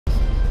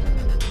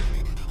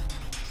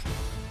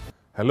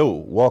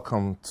Hello,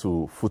 welcome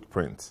to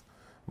Footprint.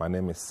 My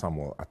name is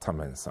Samuiel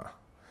Attah-Mensah.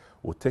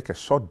 We'll take a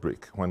short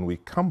break. When we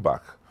come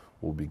back,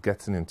 we'll be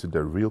getting into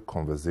the real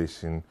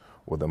conversation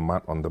with the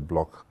man on the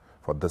block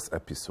for this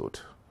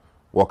episode.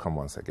 Welcome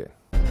once again.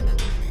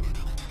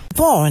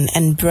 Born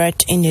and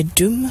bred in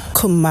Edum,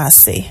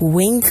 Kumasi,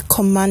 Wing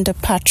Commander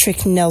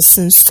Patrick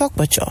Nelson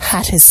Sogbojor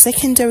had his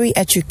secondary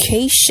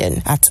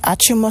education at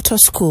Achimota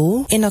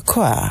School in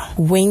Accra.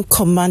 Wing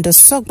Commander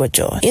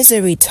Sogbojor is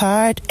a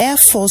retired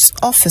Airforce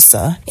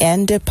Officer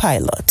and a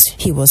pilot.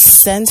 He was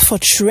sent for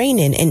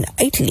training in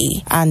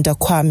Italy under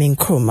Kwame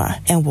Nkrumah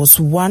and was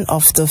one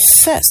of the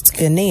first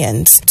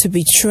Ghanaians to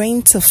be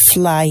trained to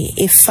fly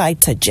a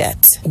fighter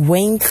jet.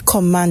 Wing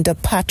Commander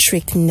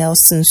Patrick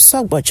Nelson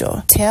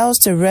Sogbojor tells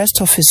the rest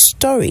of his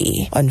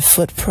story on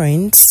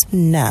Footprints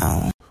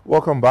now.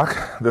 Welcome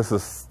back. This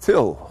is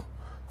still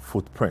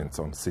Footprints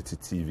on Citi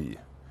TV.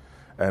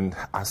 And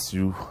as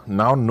you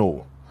now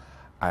know,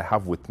 I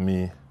have with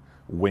me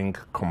Wing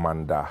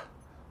Commander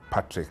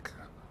Patrick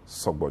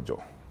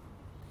Sogbojor.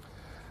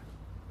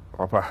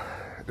 Papa,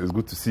 it's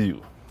good to see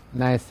you.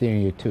 Nice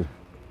seeing you too.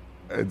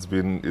 It's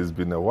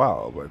been a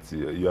while, but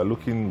you are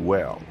looking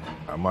well,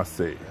 I must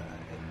say.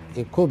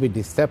 It could be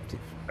deceptive.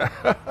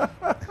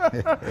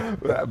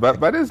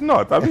 but it's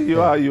not. I mean,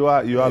 you are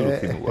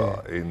looking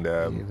well.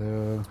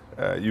 And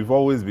you've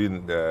always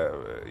been, a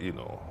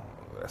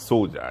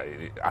soldier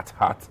at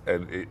heart,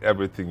 and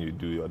everything you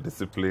do, your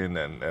discipline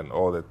and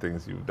all the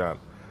things you've done.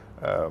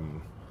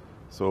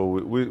 So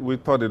we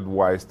thought it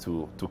wise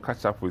to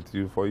catch up with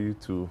you, for you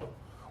to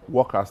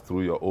walk us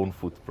through your own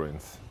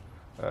footprints.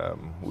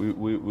 We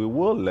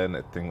will learn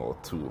a thing or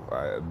two,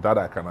 that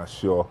I can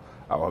assure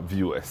our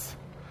viewers.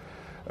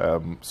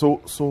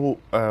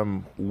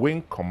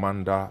 Wing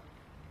Commander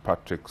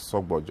Patrick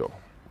Sogbojor,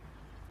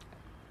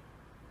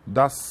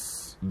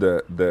 that's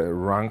the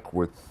rank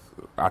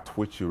at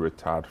which you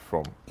retired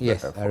from?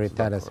 Yes, I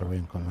retired as a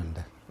Wing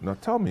Commander. Now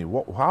tell me,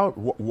 how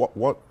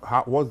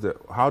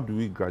do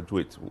we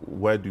graduate?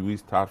 Where do we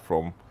start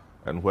from,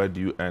 and where do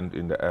you end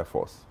in the Air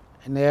Force?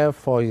 In the Air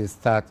Force, you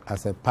start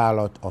as a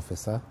pilot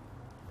officer.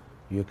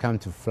 You come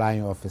to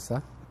flying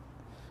officer,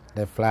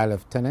 then flight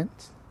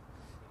lieutenant,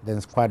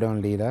 then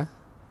squadron leader,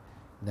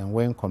 then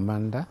wing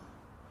commander,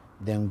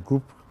 then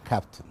group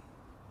captain,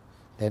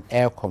 then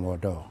air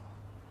commodore,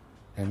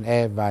 then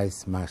air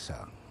vice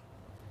marshal,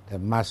 the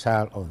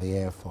marshal of the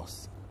Air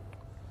Force.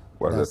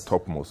 What's the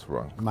topmost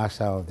rank?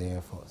 Marshal of the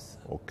Air Force.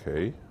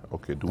 Okay.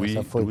 We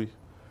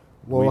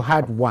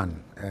had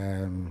one,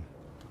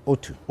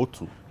 Otu.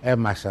 Otu. Air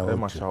Marshal Air Otu.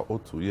 Marshal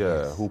Otu,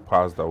 yeah, yes. Who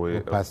passed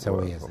away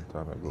some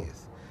time ago.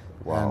 Yes.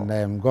 Wow.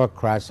 And got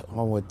crashed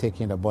when we were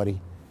taking the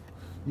body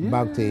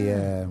back to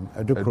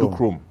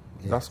Edukrum.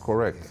 Yes. That's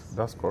correct. Yes.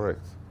 That's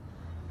correct.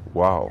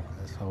 Wow.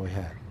 That's what we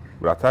had.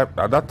 But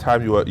at that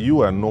time, you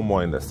were no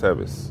more in the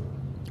service.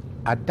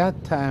 At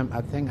that time, I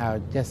think I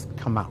had just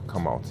come out.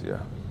 Come out, yeah.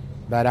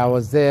 But I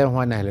was there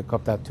when the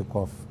helicopter took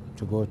off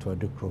to go to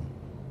Edukrum.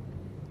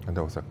 And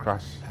there was a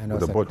crash. And there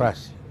was a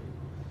crash.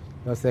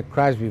 There was a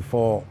crash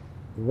before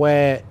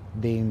where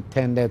they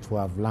intended to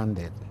have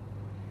landed.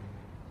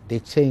 They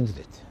changed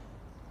it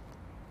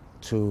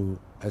to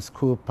a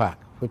school park,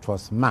 which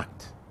was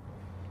marked.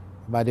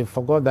 But they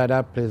forgot that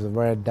that place was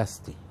very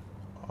dusty.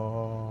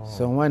 Oh.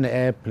 So when the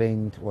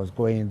airplane was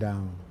going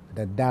down,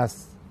 the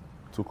dust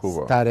took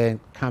over, started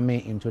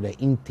coming into the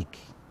intake.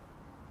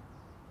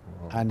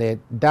 Oh. And the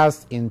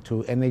dust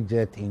into any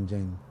jet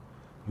engine,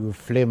 you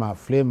flame out.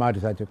 Flame out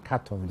is that you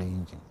cut off the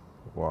engine.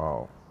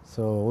 Wow.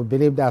 So we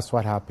believe that's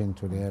what happened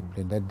to the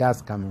airplane. The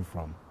dust coming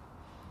from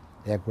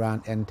the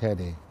ground entered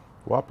the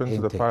What happened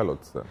intake. to the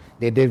pilots then?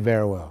 They did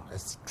very well,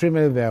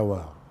 extremely very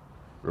well.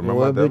 Remember they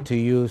were able them? to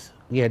use,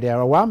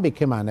 one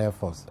became an Air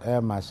Force, Air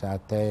Marshal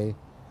Attah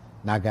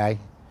Nagai.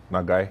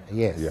 Nagai?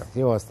 Yes, yeah.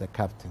 he was the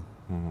captain.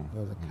 Mm-hmm. He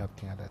was the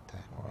captain at that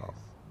time. Wow. Yes.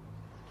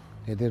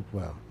 They did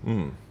well.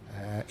 Mm.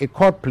 It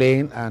caught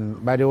plane,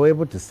 but they were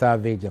able to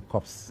salvage the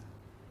corpse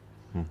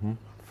mm-hmm.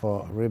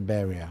 for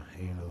reburial,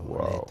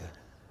 wow. later.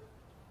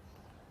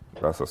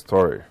 That's a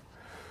story.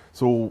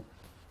 So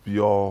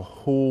your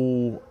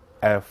whole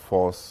Air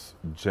Force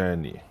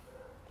journey,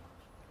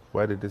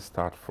 where did it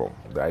start from?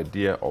 The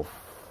idea of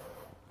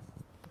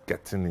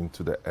getting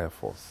into the Air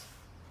Force?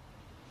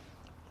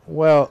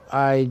 Well,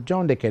 I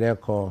joined the Cadet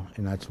Corps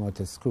in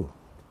Achimota School.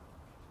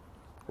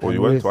 Oh,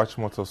 you went to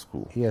Achimota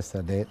School? Yes,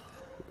 I did.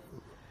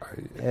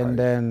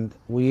 Then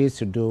we used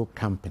to do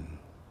camping.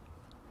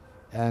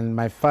 And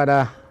my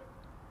father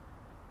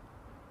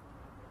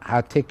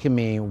had taken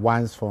me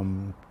once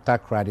from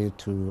Takrady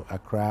to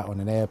Accra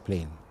on an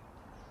airplane.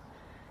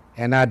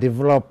 And I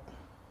developed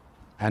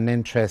an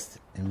interest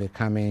in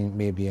becoming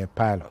maybe a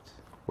pilot.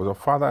 Was your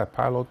father a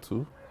pilot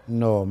too?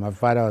 No, my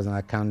father was an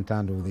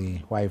accountant with the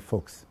white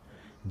folks,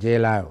 J.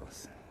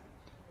 Lyles.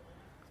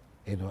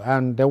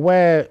 And there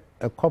were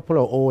a couple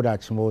of old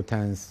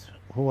Achimotans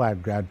who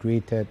had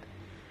graduated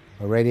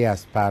already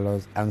as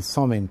pilots and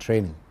some in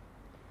training.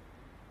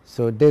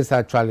 So this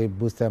actually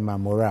boosted my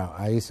morale.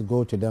 I used to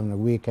go to them on the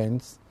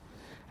weekends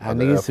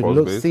And I used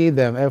to see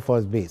them, Air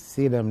Force Base,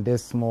 see them,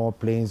 these small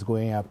planes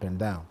going up and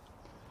down.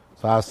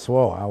 So I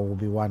swore I will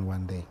be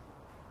one day.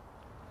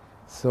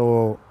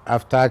 So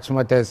after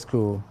Attah-Mensah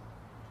School,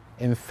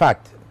 in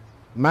fact,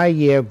 my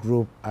year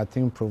group, I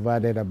think,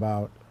 provided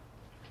about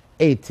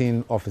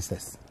 18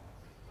 officers.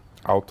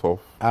 Out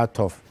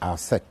of our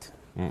sect,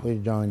 who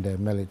joined the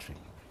military.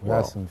 We Wow.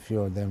 had some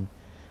few of them,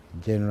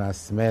 General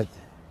Smith,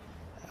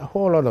 a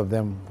whole lot of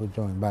them who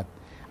joined. But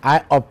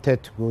I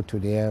opted to go to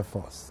the Air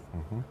Force.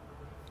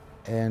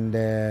 And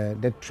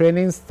the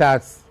training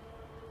starts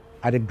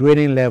at the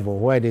grading level,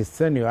 where they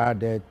send you out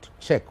there to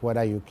check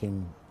whether you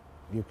can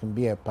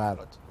be a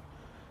pilot.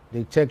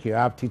 They check your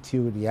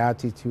aptitude, the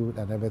altitude,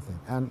 and everything.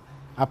 And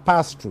I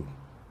passed through.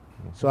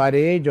 So at the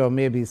age of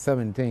maybe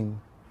 17,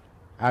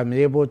 I'm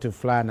able to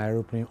fly an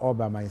aeroplane all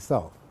by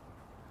myself.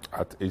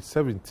 At age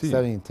 17?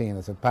 17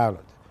 as a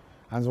pilot.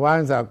 And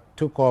once I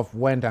took off,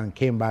 went and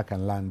came back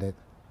and landed,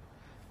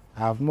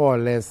 I've more or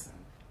less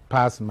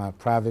passed my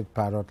private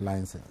pilot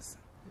license.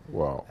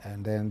 Wow.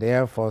 And then the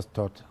Air Force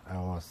thought I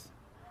was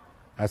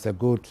as a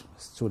good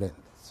student.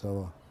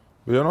 So.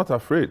 But you're not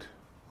afraid?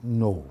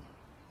 No.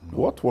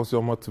 What was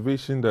your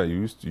motivation that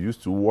you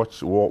used to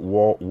watch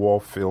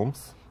war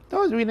films?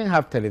 Those we didn't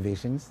have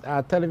televisions.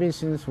 Our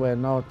televisions were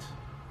not.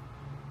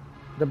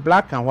 The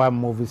black and white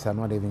movies are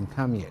not even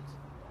come yet.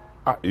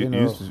 You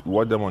used to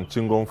watch them on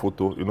Chingon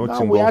photo. You know, no,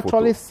 Chingon we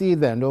actually photo. see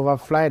them. They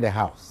overfly the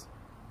house.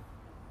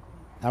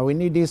 Now we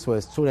knew this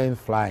was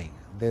students flying.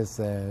 There's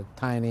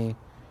tiny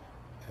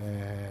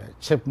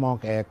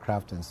chipmunk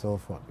aircraft and so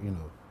forth.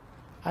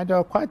 And they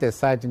were quite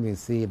exciting to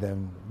see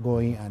them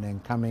going and then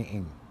coming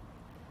in.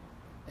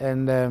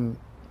 And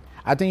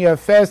I think your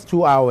first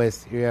 2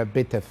 hours, you're a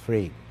bit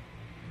afraid.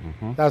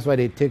 That's why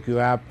they take you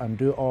up and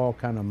do all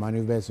kind of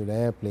maneuvers with the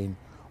airplane,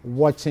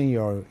 watching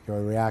your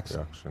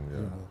reaction.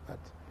 But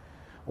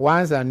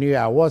once I knew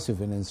I was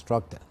with an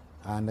instructor,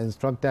 and the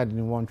instructor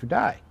didn't want to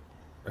die.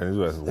 And it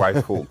was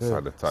white folks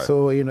at the time.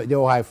 So, they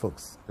were white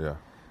folks. Yeah.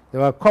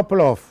 There were a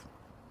couple of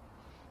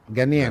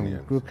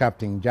Ghanaian Group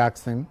Captain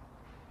Jackson,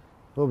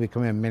 who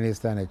became a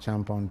minister and a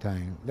champion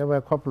time. There were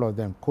a couple of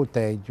them,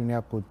 Kote,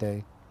 Junior Kote.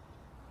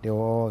 They were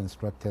all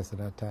instructors at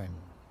that time.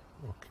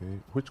 Okay.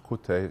 Which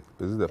Kote? Is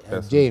it the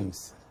person?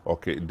 James.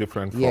 Okay,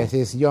 different from... Yes,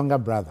 his younger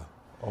brother.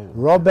 Oh,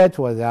 Robert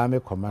was the Army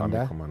commander.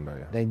 Army commander,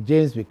 yeah. Then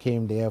James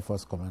became the Air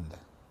Force commander.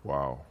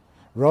 Wow.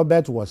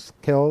 Robert was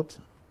killed,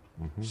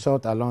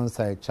 shot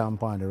alongside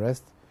Champo and the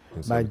rest,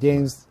 but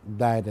James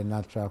died in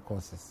natural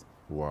causes.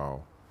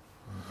 Wow.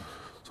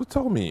 So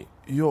tell me,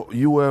 you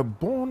were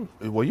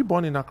you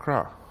born in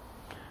Accra?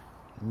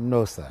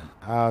 No, sir.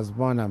 I was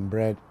born and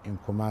bred in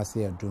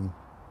Kumasi, Adum.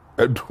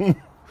 Adum?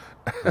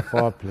 Of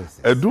all places.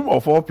 Adum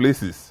of all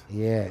places?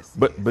 Yes.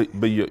 But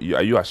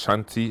are you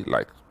Ashanti,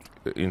 like,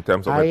 in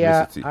terms of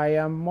ethnicity? I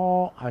am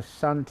more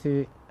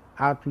Ashanti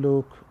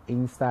outlook,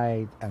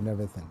 inside, and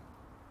everything.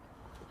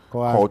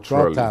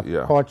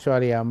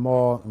 Culturally, I'm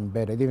more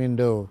embedded, even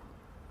though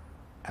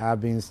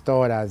I've been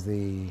stored as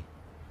the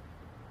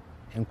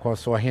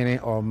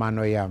Nkoswahini or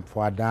Manoyam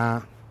for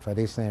Adan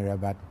traditional area,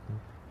 but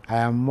I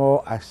am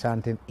more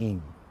Ashanti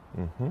in.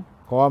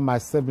 All my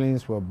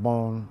siblings were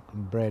born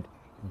and bred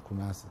in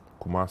Kumasi.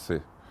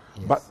 Kumasi.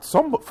 Yes. But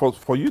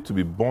for you to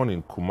be born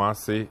in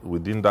Kumasi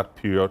within that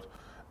period,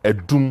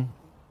 Edum,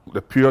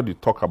 the period you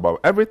talk about,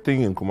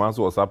 everything in Kumasi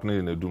was happening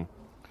in Edum.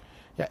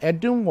 Yeah,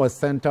 Edum was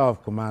center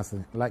of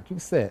Kumasi. Like you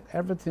said,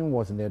 everything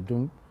was in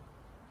Edum.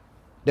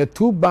 The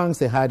two banks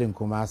they had in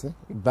Kumasi,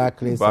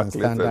 Barclays and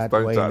Standard,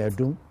 were in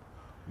Edum.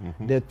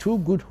 The two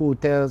good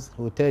hotels,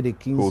 Hotel the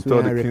Kingsway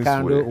and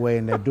Ricardo, were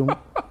in Edum.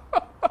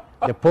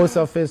 The post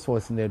office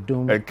was in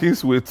Edum. And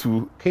Kingsway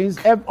too.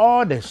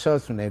 All the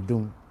shops in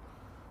Edum.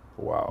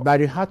 Wow. But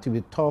you have to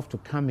be tough to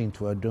come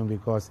into Edum,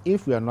 because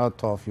if you are not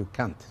tough, you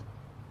can't.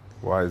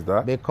 Why is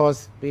that?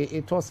 Because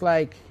it was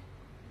like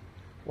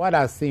what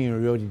I see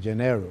in Rio de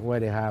Janeiro, where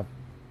they have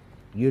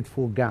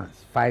youthful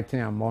gangs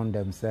fighting among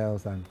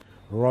themselves and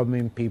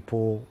robbing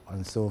people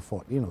and so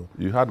forth,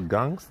 You had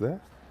gangs there?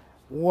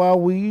 Well,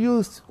 we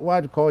used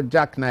what we call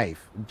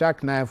jackknife.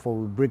 Jackknife for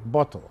brick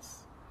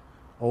bottles,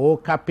 or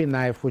cappy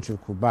knife, which you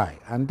could buy.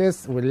 And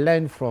this we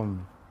learned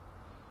from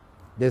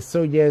the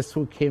soldiers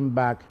who came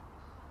back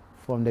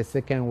from the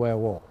Second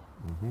World War.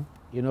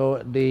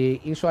 They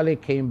usually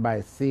came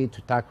by sea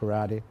to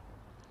Takoradi,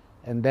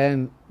 and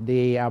then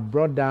they are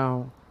brought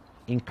down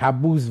in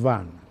caboose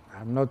van.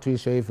 I'm not too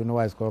sure if you know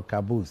what it's called,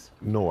 caboose.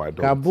 No, I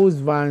don't. Caboose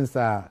vans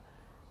are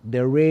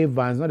the rail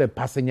vans, not the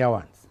passenger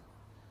ones.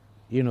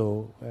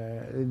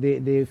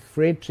 The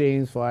freight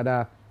trains for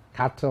other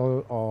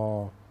cattle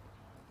or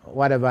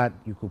whatever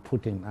you could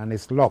put in, and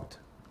it's locked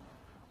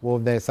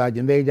with the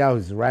sergeant major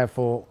whose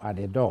rifle at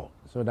the door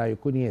so that you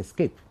couldn't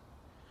escape.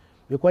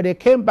 Because they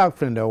came back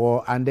from the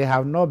war and they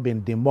have not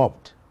been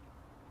demobbed,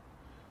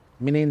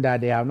 meaning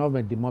that they have not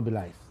been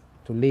demobilized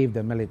to leave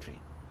the military.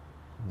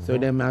 So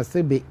they must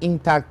still be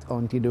intact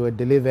until they were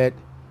delivered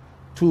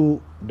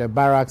to the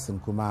barracks in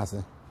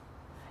Kumasi.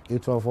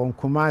 It was from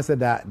Kumasi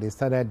that they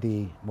started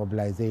the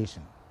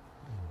mobilization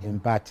in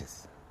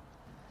batches.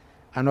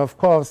 And of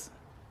course,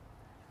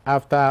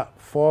 after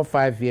 4 or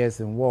 5 years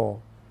in war,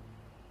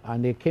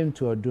 and they came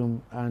to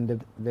Odum,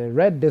 and the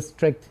Red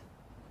District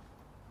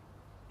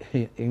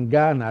in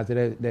Ghana,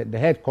 the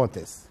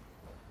headquarters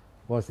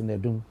was in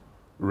Odum.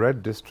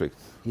 Red District?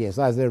 Yes,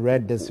 as a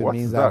Red District What's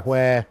means that?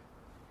 where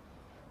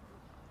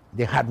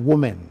they had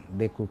women,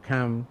 they could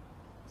come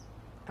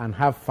and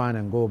have fun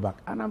and go back.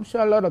 And I'm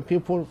sure a lot of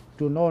people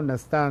do not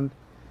understand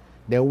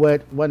the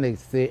word when they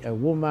say a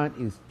woman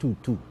is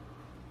tutu.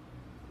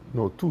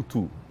 No,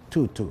 tutu.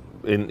 Tutu.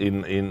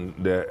 In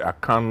the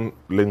Akan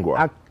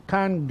lingua.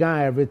 Akan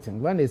Ghana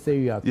everything. When they say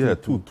you are tutu. Yeah,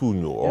 tutu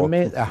no. It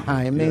means,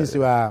 it means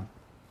you are,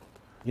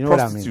 you know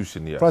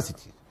prostitution, what I mean? yeah.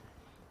 Prostitute.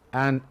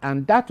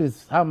 And that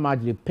is how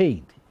much they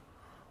paid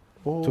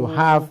to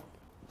have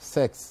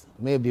sex,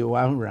 maybe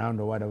one round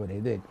or whatever they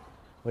did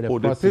with a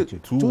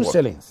prostitute. 2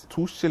 shillings.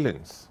 2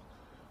 shillings.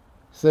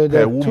 So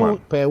per woman.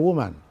 Per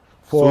woman.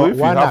 For so if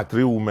one you have act.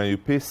 3 women, you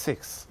pay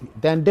 6.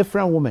 Then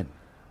different women.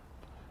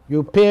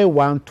 You pay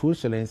 1 2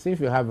 shillings. If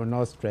you have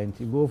enough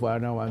strength, you go for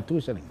another 1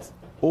 2 shillings.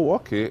 Oh,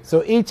 okay.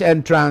 So each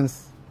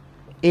entrance,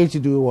 each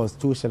due was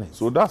 2 shillings.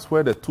 So that's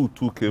where the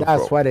tutu came from.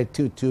 That's why the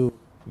tutu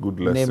Good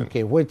lesson. name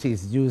came, which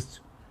is used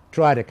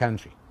throughout the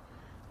country.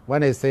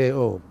 When they say,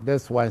 oh,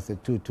 this one's a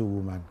tutu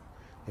woman,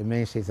 it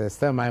means she's a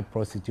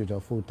semi-prostitute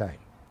or full-time.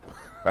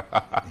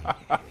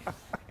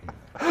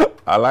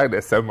 I like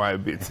the semi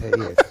bit.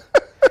 Yes.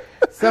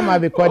 Semi,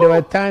 because there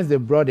were times they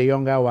brought the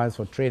younger ones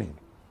for training.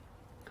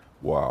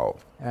 Wow.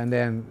 And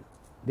then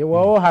they were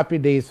all happy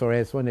days for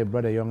us when they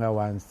brought the younger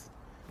ones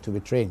to be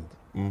trained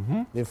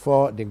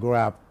before they grow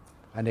up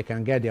and they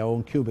can get their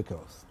own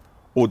cubicles.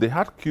 Oh, they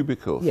had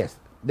cubicles? Yes.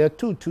 The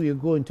tutu, you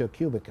go into a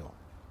cubicle.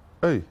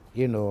 Hey.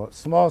 You know,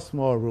 small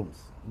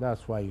rooms.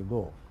 That's why you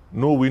go.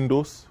 No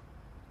windows?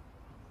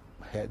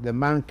 The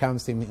man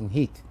comes in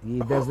heat. He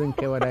doesn't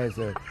care whether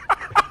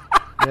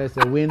there's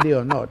a windy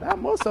or not.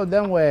 And most of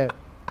them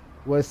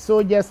were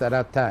soldiers at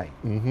that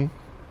time.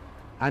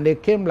 And they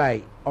came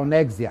like on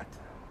exit.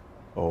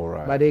 All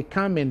right. But they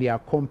come in their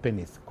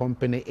companies.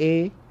 Company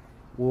A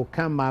will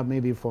come up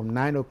maybe from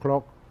 9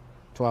 o'clock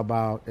to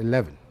about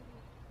 11.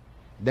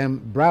 Then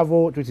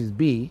Bravo, which is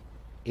B,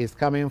 is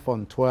coming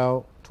from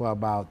 12 to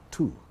about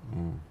 2.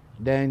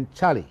 Then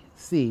Charlie,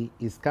 C,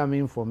 is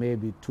coming from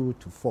maybe 2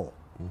 to 4.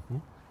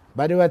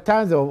 But there were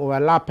times of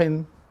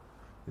overlapping.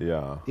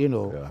 Yeah. You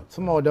know,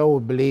 some of them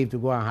would believe to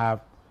go and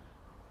have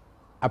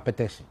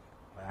appetition.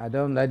 I at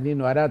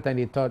that time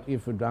they thought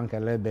if you drank a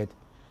little bit,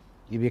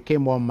 you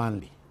became more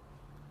manly.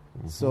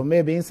 So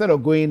maybe instead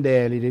of going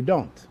there, they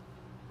don't.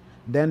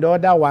 Then the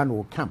other one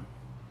will come.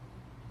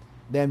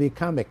 Then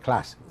become a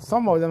clash.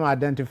 Some of them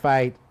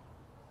identified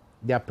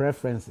their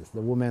preferences, the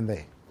women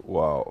there.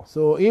 Wow.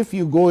 So if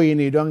you go in,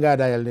 you don't get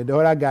the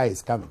other guy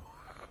is coming.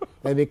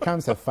 Then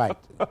becomes a fight.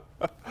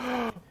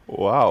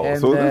 Wow. And,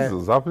 so this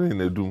is happening in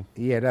the Doom.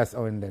 Yeah, that's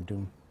all in the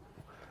Doom.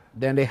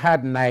 Then they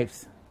had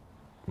knives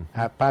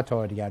as part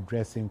of their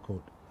dressing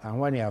code. And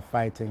when they are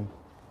fighting,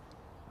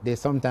 they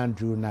sometimes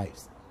drew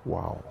knives.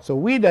 Wow. So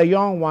we, the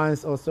young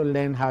ones, also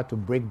learn how to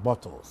break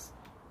bottles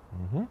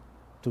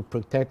to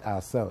protect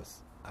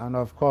ourselves. And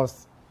of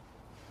course,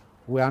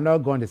 we are not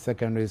going to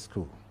secondary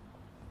school.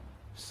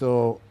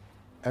 So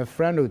a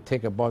friend will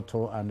take a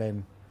bottle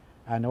and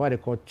what they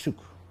call chook.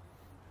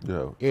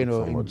 Yeah.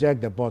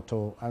 Inject the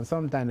bottle, and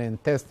sometimes the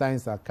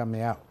intestines are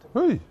coming out.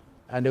 Hey.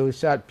 And they will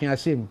shout,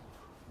 Piashim.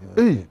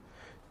 Hey.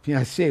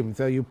 Piashim.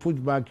 So you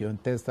put back your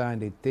intestine,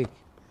 they take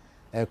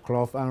a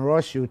cloth and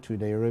rush you to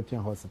the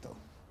European hospital.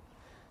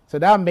 So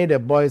that made the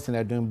boys in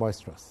there doing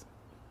boisterous.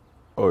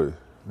 Oh.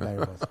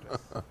 Very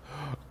boisterous.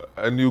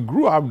 And you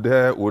grew up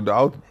there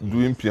without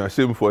doing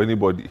piashim for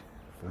anybody?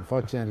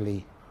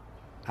 Unfortunately,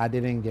 I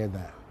didn't get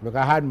that. Because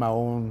I had my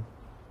own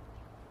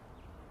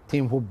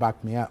team who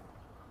backed me up.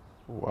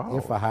 Wow.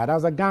 If I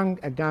was a gang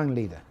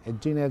leader, a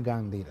junior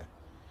gang leader.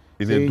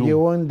 In So a Doom. you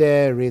won't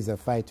dare raise a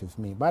fight with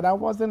me. But I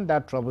wasn't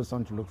that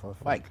troublesome to look for a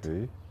fight.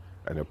 Okay.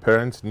 And your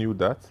parents knew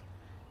that?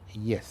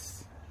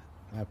 Yes,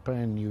 my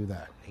parents knew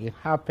that. It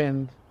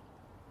happened,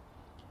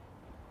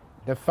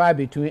 the fight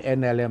between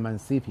NLM and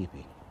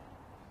CPP.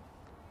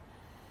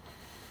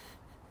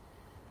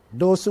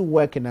 Those who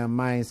work in the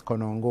mines,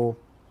 Konongo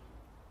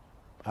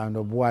and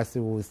Obuasi,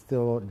 will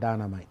steal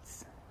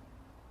dynamites.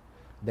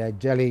 They're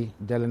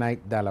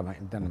jelly-night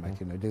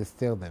dynamite, they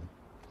steal them.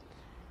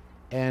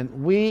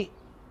 And we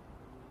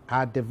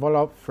had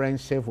developed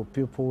friendship with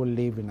people who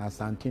live in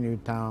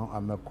Asantinu town,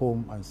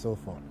 Amakom, and so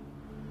forth.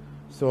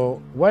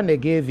 So when they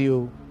gave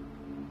you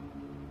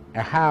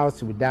a house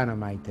to be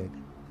dynamited,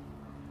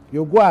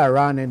 you go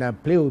around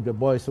and play with the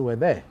boys who were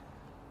there.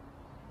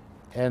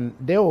 And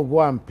they will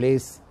go and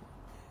place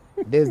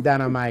this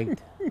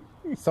dynamite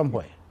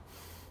somewhere.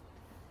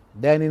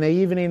 Then in the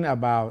evening,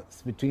 about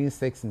between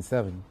 6 and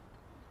 7,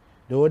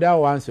 the other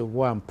ones will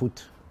go and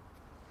put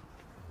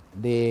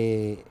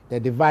the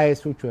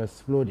device which will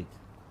explode it.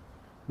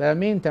 But in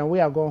the meantime, we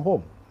are going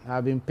home.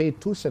 I've been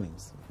paid 2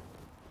 shillings.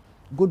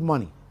 Good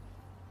money.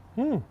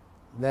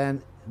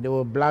 Then they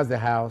will blast the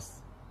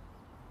house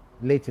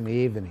late in the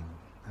evening.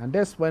 And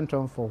this went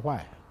on for a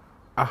while.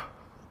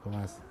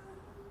 Kumasi.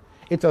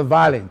 It was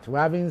violent. We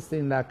haven't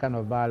seen that kind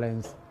of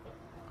violence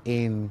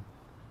in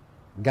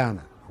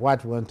Ghana.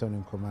 What went on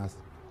in Kumasi.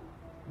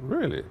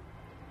 Really?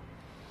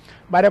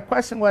 But the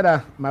question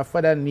whether my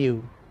father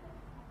knew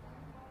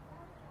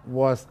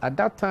was, at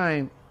that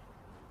time,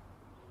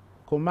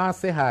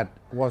 Kumasi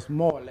was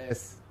more or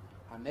less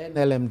an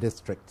NLM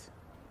district.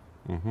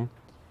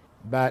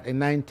 But in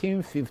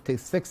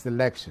 1956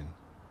 election,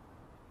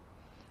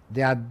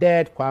 they had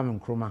dared Kwame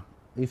Nkrumah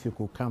if you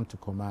could come to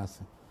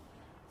Kumasi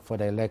for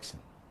the election.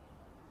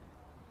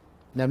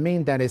 In the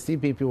meantime, the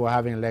CPP were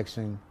having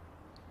election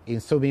in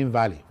Sobin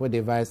Valley, where they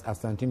advised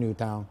Asante New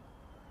Town,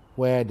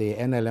 where the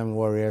NLM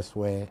warriors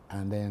were,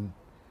 and then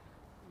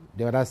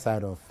the other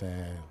side of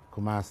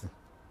Kumasi.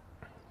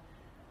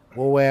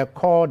 We were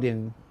called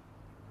in.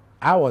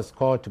 I was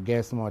called to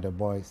get some of the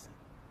boys.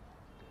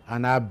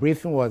 And our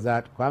briefing was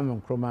that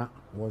Kwame Nkrumah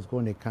was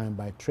going to come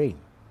by train.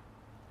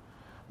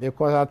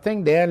 Because I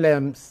think the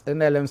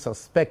NLM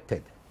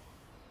suspected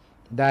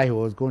that he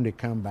was going to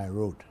come by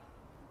road.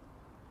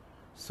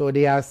 So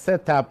they have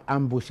set up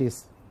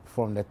ambushes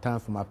from the town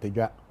from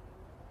Apedra,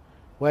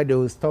 where they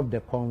will stop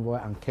the convoy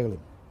and kill him.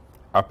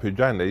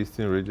 Apedra in the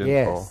eastern region?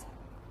 Yes.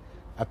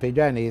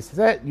 Apedra in the east.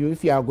 So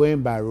if you are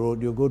going by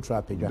road, you go through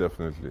Apedra.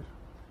 Definitely.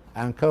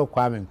 And kill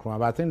Kwame Nkrumah.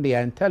 But I think the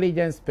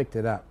intelligence picked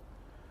it up.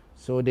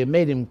 So they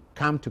made him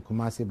come to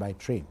Kumasi by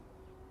train.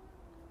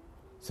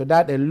 So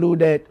that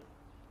eluded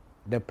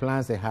the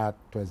plans they had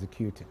to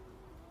execute him.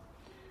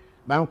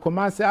 But in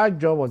Kumasi, our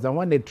job was that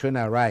when the train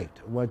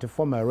arrived, we were to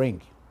form a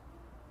ring,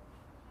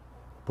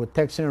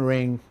 protection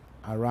ring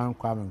around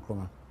Kwame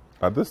Nkrumah.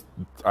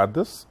 At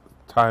this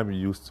time,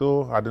 you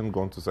still hadn't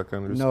gone to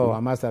secondary school? No, I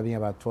must have been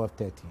about 12,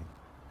 13.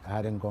 I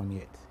hadn't gone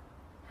yet.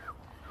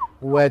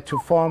 We were to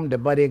form the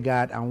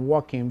bodyguard and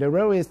walk him. The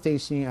railway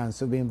station and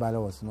Subin Valley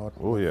was not.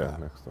 Oh, yeah,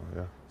 next time,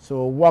 yeah.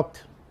 So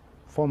walked,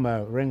 formed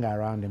a ring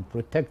around him,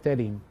 protected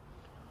him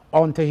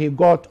until he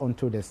got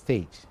onto the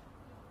stage.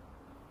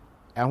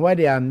 And when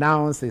they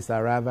announced his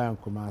arrival in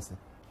Kumasi,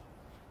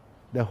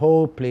 the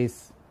whole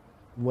place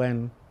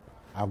went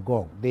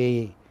agog.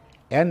 The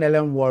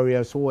NLM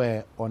warriors who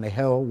were on a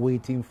hill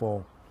waiting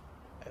for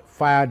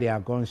fire their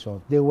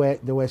gunshots, they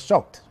were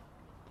shocked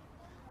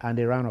and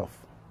they ran off.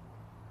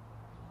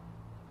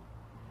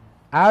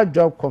 Our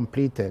job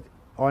completed.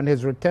 On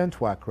his return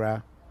to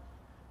Accra,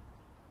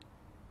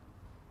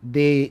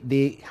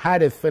 they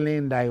had a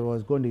feeling that he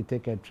was going to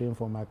take a train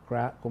from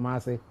Accra,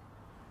 Kumasi,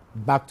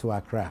 back to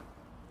Accra.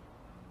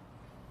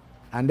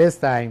 And this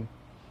time,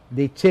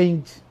 they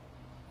changed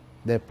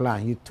the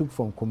plan. He took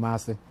from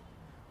Kumasi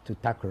to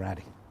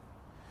Takoradi.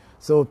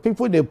 So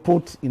people they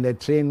put in the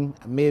train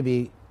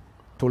maybe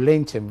to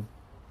lynch him,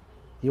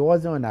 he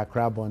wasn't on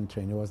Accra-bound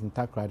train. He was in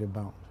Takoradi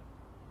bound.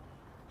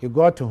 He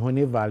got to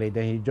Honey Valley,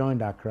 then he joined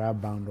the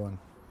Accra-bound one.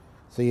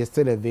 So he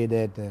still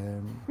evaded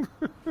the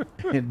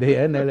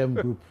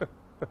NLM group.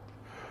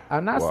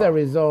 And as a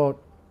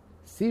result,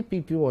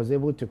 CPP was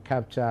able to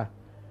capture,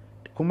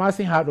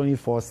 Kumasi had only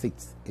 4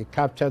 seats. It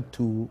captured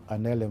 2,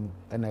 and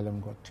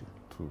NLM got 2.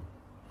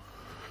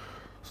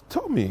 So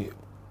tell me,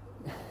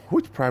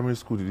 which primary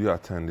school did you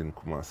attend in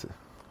Kumasi?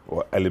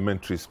 Or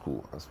elementary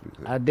school, as we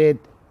say? I did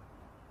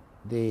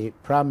the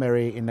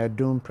primary in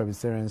Adum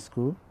Presbyterian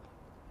School.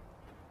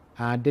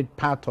 I did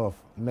part of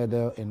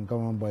middle in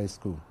Government Boys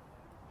School,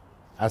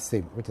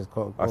 Asim, which is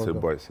called Asim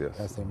Boys, yes.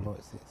 Asim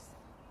Boys, yes.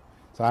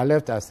 So I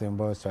left Asim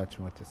Boys to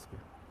Achimota School.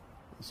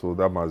 So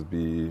that must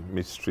be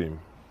midstream.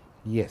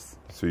 Yes.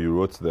 So you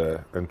wrote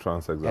the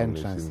entrance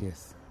examination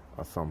yes.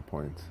 At some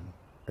point.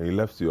 And you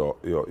left your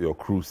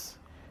cruise.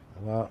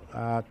 Well,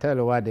 I'll tell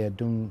you what the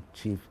Doom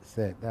chief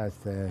said. That's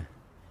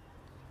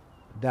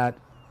that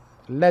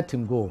let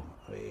him go.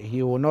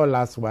 He will not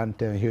last one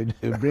term.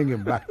 He'll bring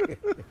him back.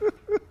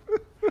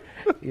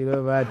 You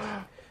know, but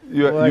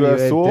you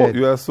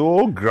are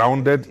so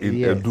grounded in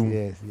Edum.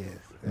 Yes.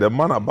 The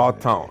man about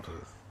town.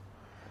 Yes.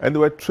 And there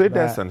were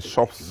traders and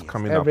shops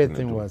coming up in Edum.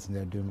 Everything was in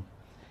Edum.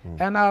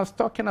 And I was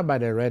talking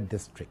about the Red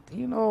District.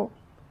 You know,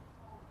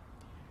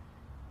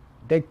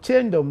 they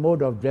changed the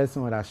mode of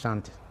dressing with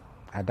Ashanti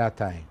at that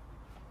time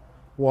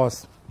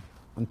was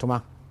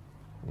Ntoma.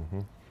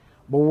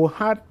 But we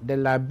had the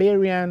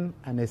Liberian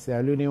and the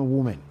Sierra Leonean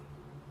women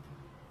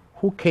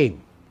who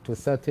came to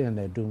settle in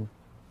Edum.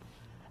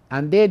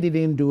 And they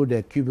didn't do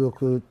the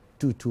cubicle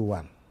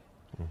 221.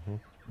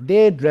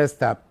 They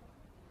dressed up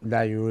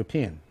like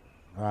European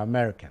or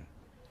American.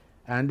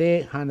 And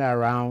they hung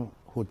around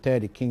Hotel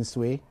the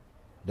Kingsway,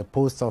 the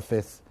post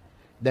office,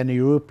 then the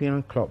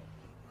European club.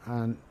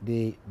 And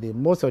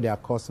most of their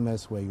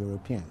customers were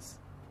Europeans.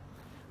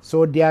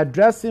 So their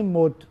dressing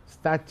mode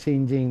started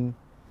changing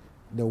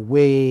the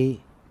way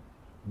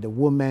the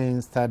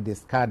women start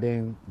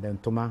discarding the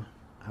ntoma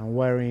and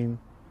wearing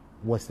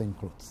Western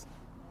clothes.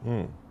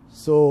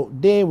 So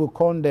they will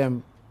call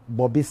them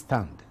Bobby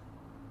Stand.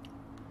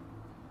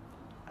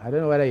 I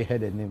don't know whether you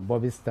heard the name,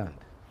 Bobby Stand.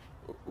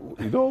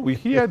 You know, we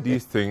hear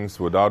these things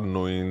without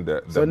knowing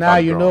the So now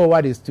background. you know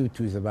what his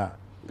tutu is about.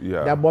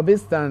 Yeah. The Bobby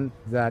Stand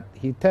that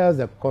he tells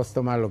the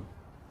customer, look,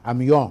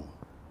 I'm young.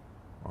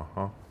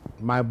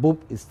 My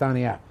boob is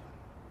standing up.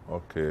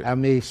 Okay. I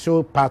may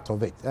show part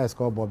of it. That's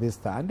called Bobby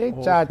Star. And they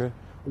charge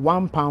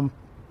 £1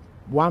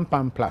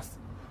 plus.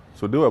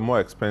 So they were more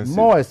expensive?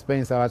 More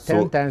expensive, or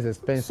 10 times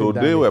expensive. So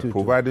they were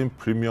providing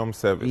premium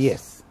service?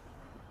 Yes.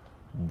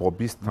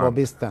 Bobby Stand.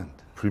 Bobby Stand.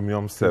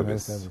 Premium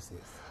service.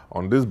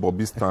 On this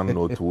Bobby Stand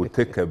note, we'll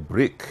take a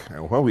break.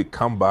 And when we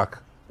come back,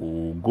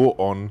 we'll go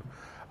on,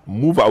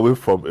 move away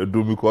from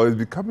Edo because it's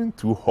becoming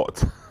too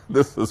hot.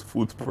 This is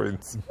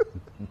Footprint.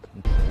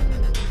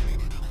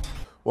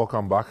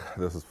 Welcome back.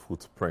 This is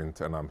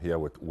Footprint, and I'm here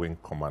with Wing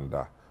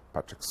Commander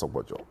Patrick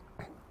Sogbojor.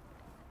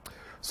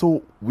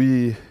 So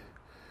we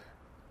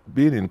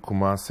been in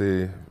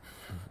Kumasi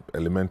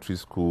elementary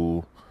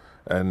school,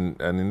 and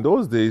in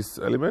those days,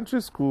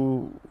 elementary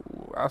school,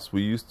 as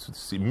we used to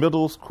see,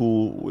 middle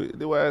school,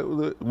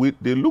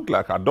 they looked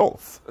like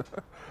adults,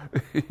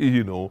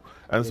 you know.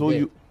 And so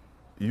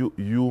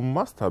you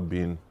must have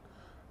been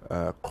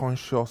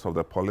conscious of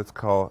the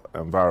political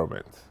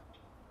environment.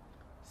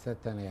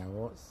 Certainly I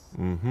was.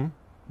 Mm-hmm.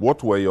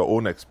 What were your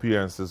own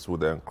experiences with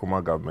the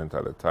Nkrumah government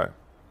at the time?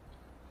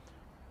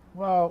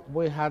 Well,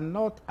 we had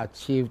not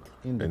achieved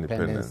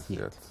independence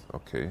yet.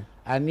 Okay.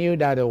 I knew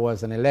that there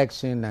was an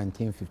election in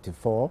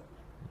 1954,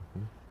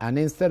 and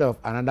instead of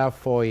another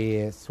 4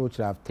 years, which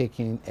would have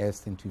taken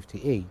us in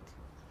 58,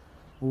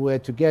 we were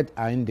to get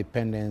our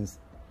independence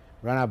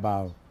around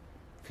about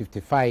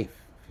 55,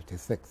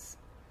 56.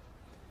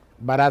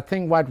 But I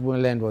think what we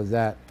learned was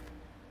that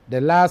the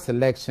last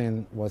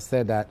election was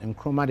said that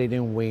Nkrumah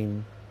didn't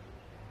win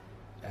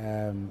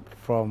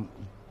from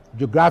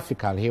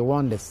geographical. He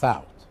won the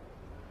south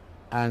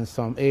and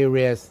some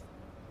areas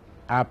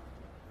up,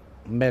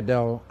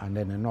 middle, and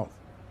then the north.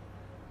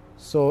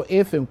 So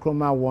if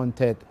Nkrumah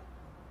wanted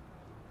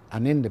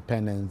an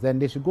independence, then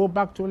they should go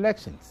back to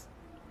elections,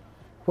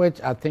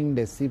 which I think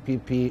the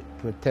CPP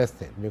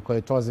protested because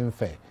it wasn't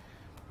fair.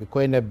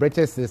 Because in the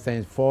British system,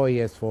 it's 4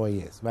 years, 4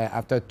 years. But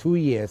after 2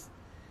 years,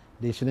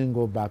 they shouldn't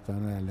go back to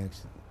another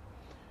election.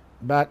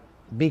 But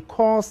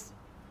because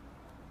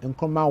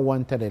Nkrumah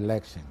wanted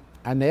election,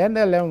 and the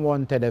NLM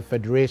wanted a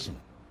federation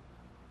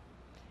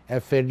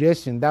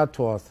that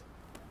was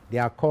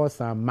their cause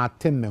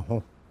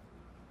Matemeho.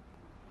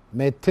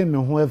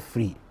 Matemeho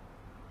free.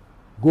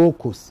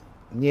 Gokus.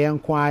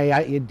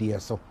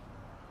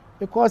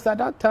 Because at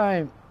that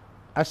time,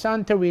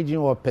 Ashanti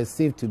region was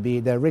perceived to be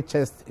the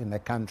richest in the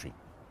country.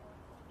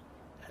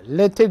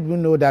 Later we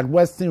know that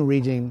Western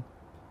region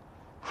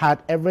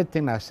had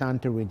everything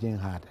Ashanti region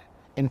had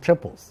in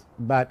triples,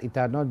 but it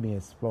had not been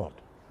explored.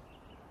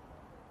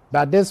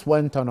 But this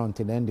went on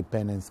until the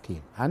independence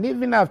came. And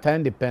even after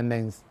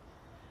independence,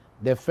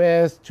 the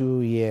first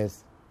 2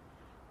 years,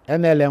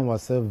 NLM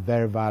was still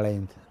very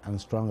violent and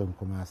strong in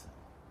Kumasi.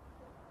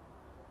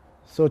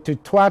 So to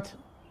thwart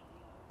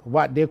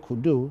what they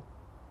could do,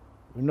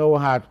 we know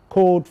had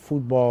cold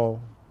football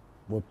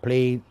were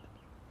played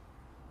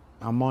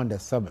among the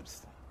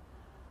suburbs.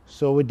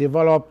 So we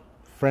developed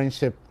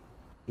friendship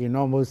in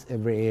almost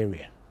every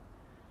area.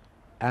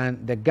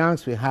 And the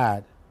gangs we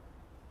had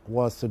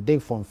was to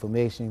dig for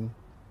information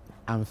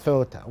and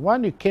filter.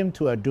 When you came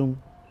to Adum,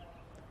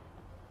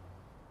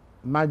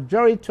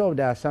 majority of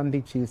the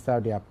Ashanti chiefs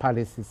have their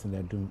palaces in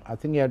Adum. I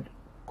think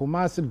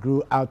Kumasi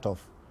grew out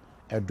of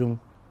Adum.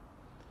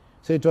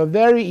 So it was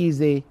very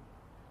easy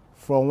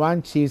from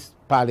one chief's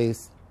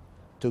palace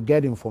to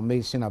get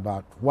information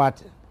about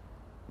what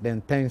the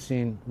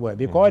intention were,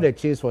 because the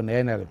chiefs were the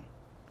NLM.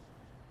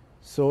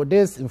 So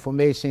these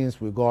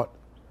informations we got,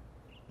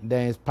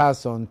 then it's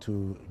passed on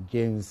to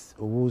James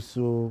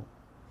Owusu,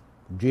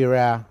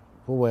 Dwira,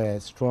 who were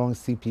strong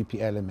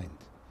CPP element.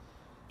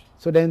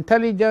 So the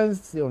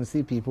intelligence on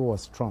CPP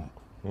was strong,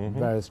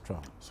 very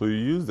strong. So you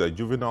used the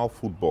juvenile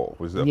football,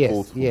 which is the yes,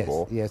 old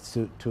football? Yes,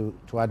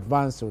 to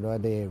advance to the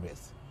other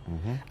areas.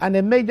 And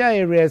the major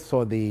areas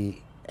for the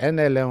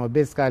NLM were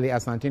basically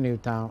Asante New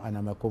Town and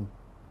Amakum.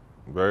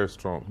 Very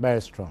strong.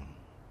 Very strong.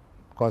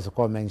 Because the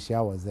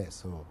Menshia was there,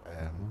 so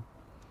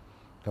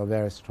they were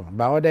very strong.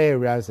 But other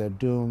areas,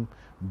 Doom,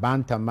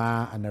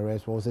 Bantama, and the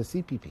rest was a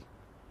CPP.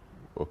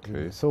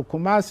 Okay. So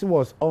Kumasi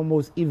was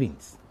almost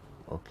evens.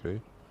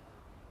 Okay.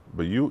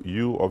 But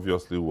you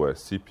obviously were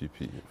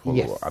CPP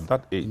yes. At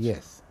that age.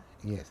 Yes.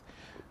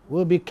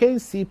 We became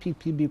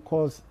CPP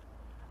because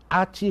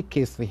Archie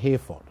Casely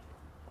Hayford,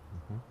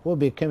 who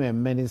became a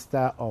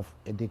minister of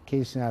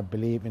education, I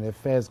believe, in the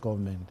first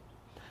government,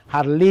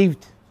 had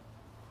lived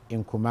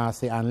in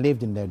Kumasi and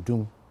lived in the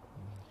Doom.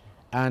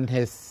 And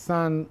his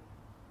son,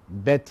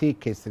 Betty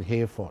Casely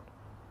Hayford,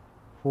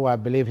 who I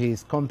believe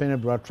his company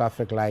brought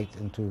traffic light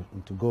into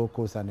Gold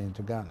Coast and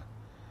into Ghana.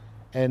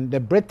 And the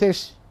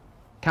British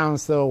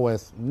Council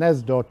was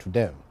next door to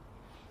them.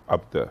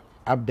 Up there?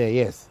 Up there,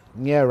 yes.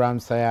 Near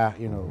Ramsaya,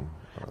 you know.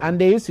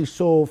 And they used to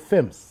show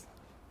films.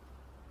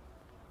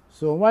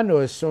 So when they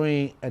were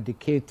showing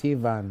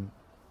educative and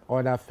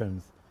other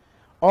films,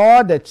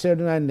 all the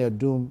children in the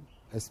Doom,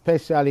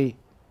 especially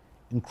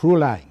in Crew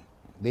Line,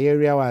 the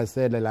area where I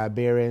said the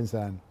Liberians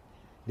and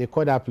they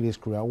called that police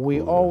crew, we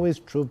always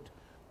trooped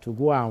to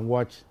go and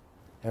watch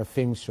a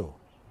film show.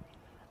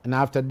 And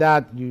after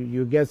that,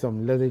 you get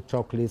some little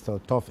chocolates or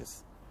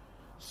toffees.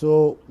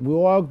 So we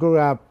all grew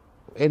up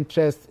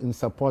interested in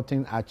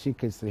supporting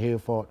Achike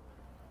Hayford,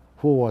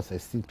 who was a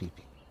CPP.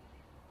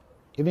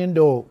 Even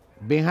though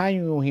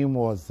behind him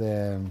was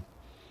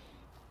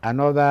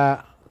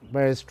another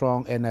very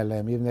strong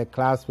NLM, even a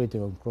classmate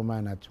of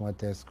Nkrumah at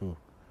Attah-Mensah School,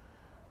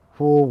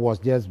 who was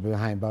just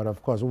behind, but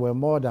of course we were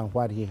more than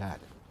what he had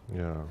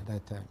at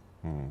that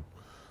time.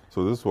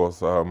 So this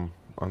was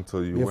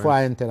until you Before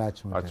I entered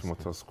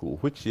Attah-Mensah School.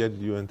 Which year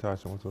did you enter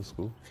Attah-Mensah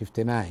School?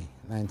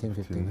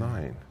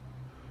 1959.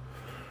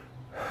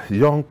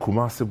 Young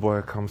Kumasi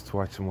boy comes to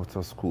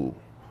Attah-Mensah School.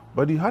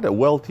 But you had a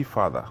wealthy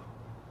father.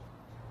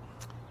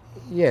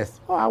 Yes.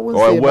 Oh, I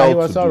wouldn't say but he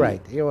was all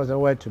right. He was a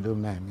well-to-do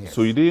man, yes.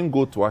 So you didn't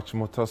go to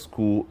Attah-Mensah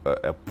School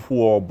a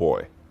poor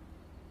boy?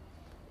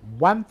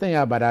 One thing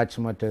about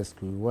Attah-Mensah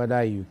School,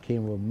 whether you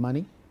came with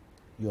money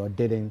or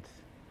didn't,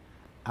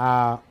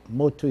 our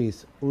motto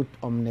is Ut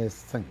omnes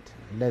sint,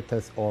 let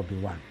us all be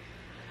one.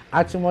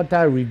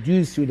 Attah-Mensah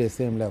reduced you the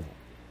same level.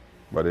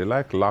 But they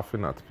like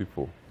laughing at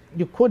people.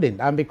 You couldn't,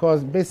 and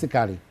because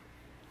basically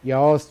you're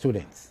all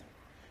students.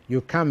 You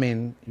come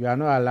in, you are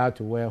not allowed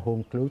to wear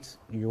home clothes.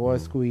 You wear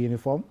school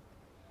uniform,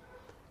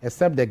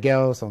 except the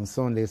girls on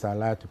Sundays are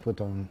allowed to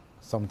put on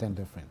something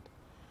different.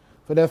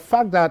 For the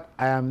fact that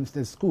I am in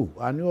the school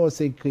and you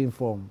also came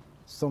from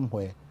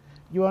somewhere,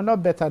 you are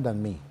not better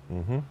than me.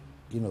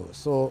 You know,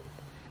 so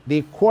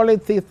the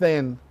quality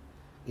thing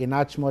in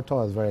Attah-Mensah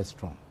was very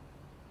strong.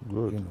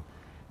 Good. You know,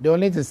 the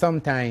only thing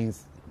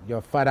sometimes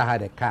your father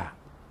had a car,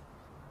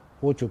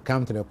 which would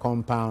come to the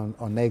compound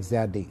on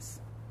extra days.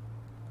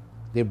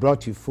 They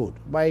brought you food,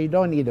 but you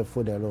don't eat the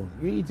food alone.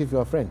 You eat with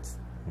your friends.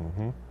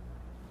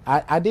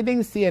 I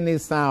didn't see any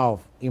sign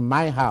of, in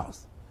my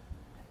house,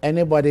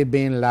 anybody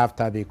being laughed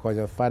at because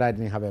your father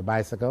didn't have a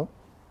bicycle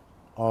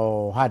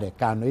or had a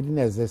car. No, it didn't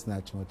exist in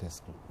Attah-Mensah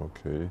School.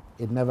 Okay.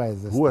 It never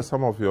existed. Who are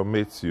some of your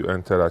mates you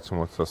entered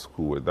Attah-Mensah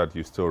School with that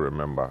you still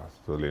remember,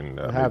 still in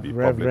maybe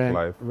public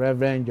life?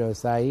 Reverend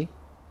Josai,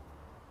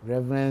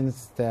 Reverend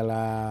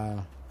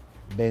Stella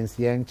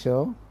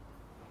Bensiencho,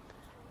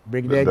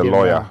 Brigadier the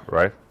General, lawyer,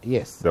 right?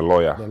 Yes. The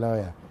lawyer. The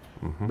lawyer.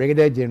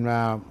 Brigadier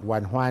General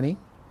Wadhwani,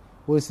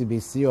 who is the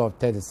CEO of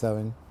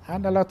 37,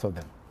 and a lot of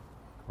them.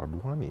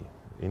 Wadhwani,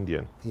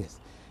 Indian. Yes.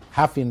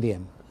 Half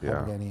Indian. Yeah.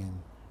 Half Ghanaian.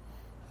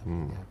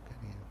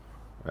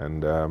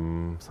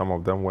 And some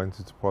of them went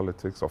into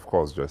politics. Of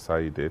course,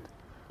 Josai did.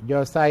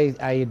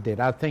 Josai, I did.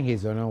 I think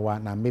he's the only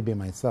one, and maybe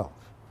myself,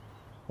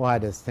 who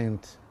had a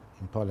stint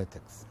in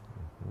politics.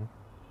 You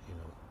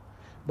know.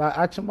 But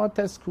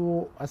Attah-Mensah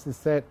School, as I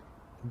said,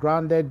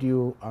 grounded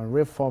you and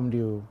reformed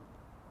you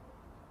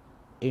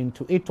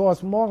into, it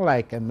was more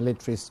like a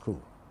military school,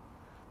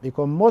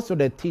 because most of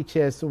the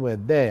teachers who were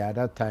there at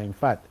that time, in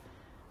fact,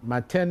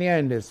 my tenure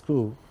in the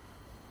school,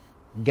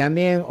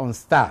 Ghanaian on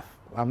staff,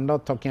 I'm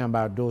not talking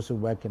about those who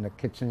work in the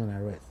kitchen and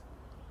the rest,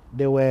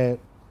 they were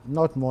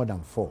not more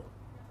than 4.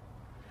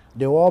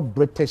 They were all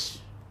British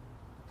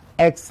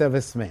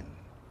ex-servicemen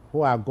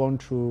who had gone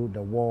through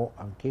the war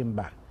and came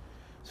back.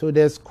 So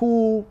the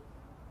school,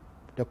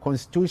 the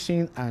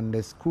constitution and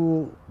the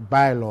school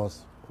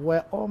bylaws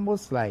were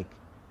almost like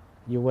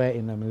you were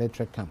in a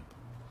military camp.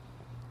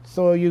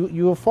 So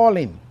you fall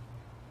in.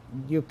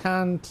 You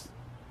can't,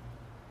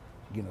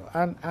 you know,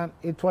 and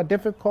it was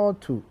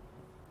difficult to,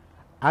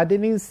 I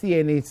didn't see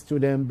any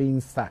student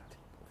being sacked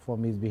for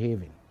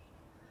misbehaving.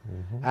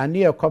 I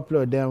knew a couple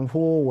of them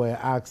who were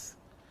asked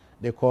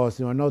because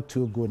they were not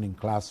too good in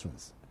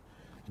classrooms.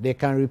 They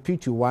can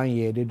repeat you 1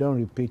 year, they don't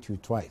repeat you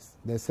twice.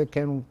 The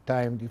second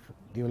time,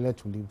 they will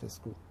let you leave the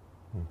school.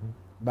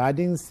 But I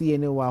didn't see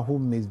anyone who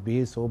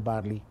misbehaved so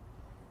badly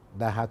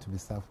that had to be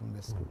sacked from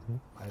the school.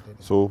 I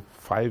didn't. So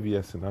 5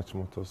 years in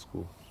Attah-Mensah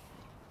School.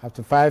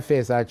 After 5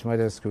 years at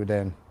Attah-Mensah School,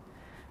 then,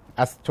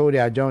 as I told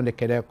you, I joined the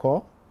Cadet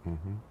Corps,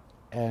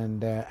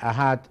 and I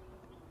had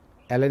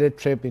a little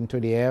trip into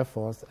the Air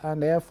Force,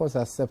 and the Air Force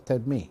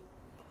accepted me.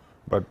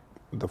 But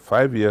the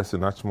 5 years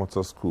in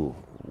Attah-Mensah School,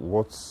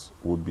 what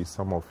would be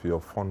some of your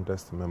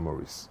fondest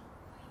memories?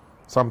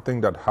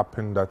 Something that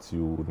happened that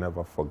you would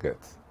never forget?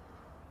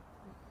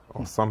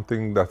 Or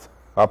something that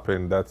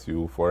happened that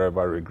you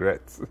forever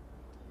regret?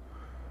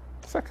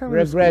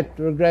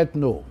 Regret,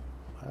 no.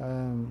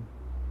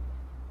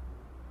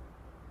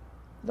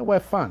 They were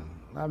fun.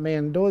 I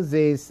mean, those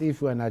days,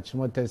 if you were in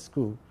Attah-Mensah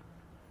School,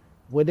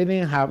 we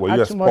didn't have... Were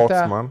you a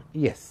sportsman?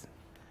 Yes.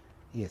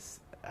 Yes.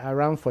 I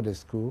ran for the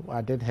school.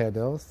 I did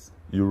hurdles.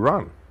 You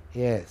ran?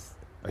 Yes.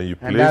 And you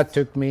played? And that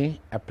took me,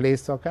 I played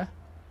soccer.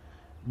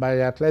 But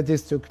the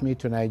athletics took me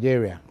to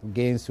Nigeria,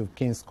 games with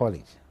King's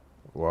College.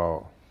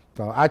 Wow.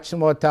 So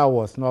Attah-Mensah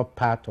was not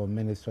part of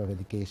Ministry of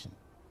Education.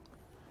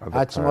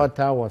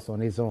 Attah-Mensah was on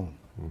his own.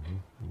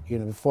 You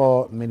know,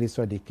 before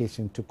Ministry of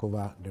Education took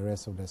over the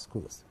rest of the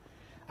schools.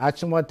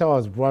 Attah-Mensah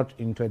was brought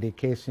into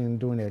education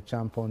during the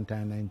Champon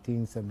time,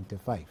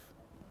 1975.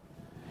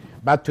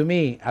 But to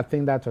me, I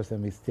think that was a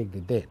mistake they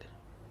did.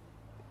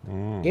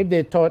 If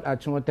they thought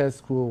Attah-Mensah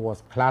School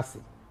was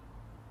classy,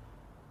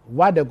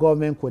 what the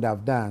government could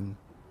have done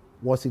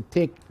was to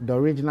take the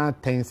original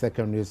 10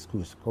 secondary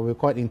schools, because we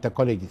call it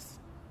intercolleges,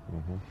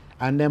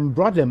 and then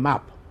brought them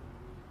up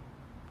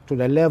to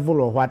the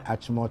level of what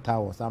Achimota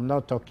was. I'm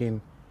not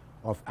talking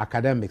of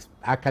academics,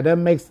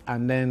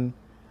 and then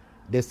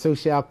the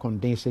social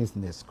conditions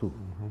in the school.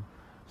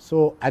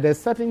 So at a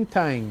certain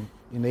time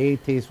in the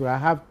 80s, we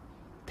have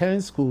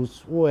 10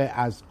 schools who were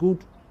as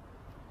good,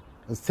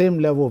 the same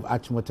level of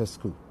Achimota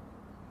school.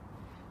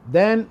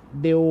 Then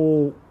they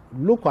will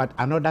look at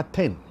another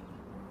 10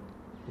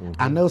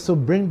 and also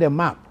bring them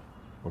up.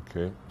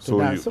 Okay. So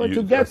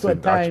to get to a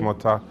time,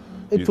 Achimota,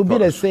 it will be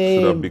the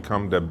same. Should have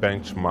become the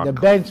benchmark. The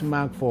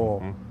benchmark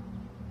for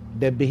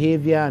the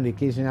behavior and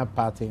educational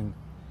pattern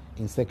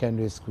in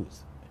secondary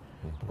schools.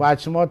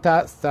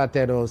 Achimota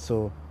started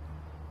also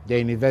the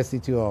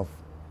University of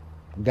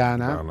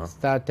Ghana,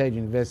 started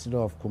University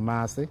of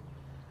Kumasi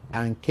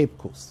and Cape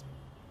Coast,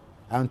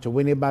 and to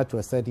Winneba to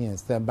a certain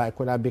extent, but it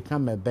could have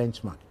become a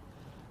benchmark.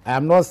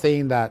 I'm not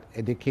saying that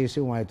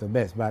education was the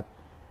best, but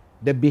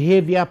the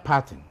behavior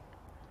pattern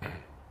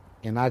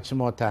in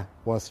Achimota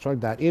was struck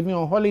that even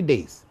on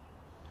holidays,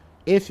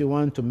 if you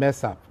want to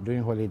mess up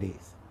during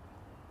holidays,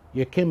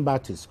 you came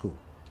back to school,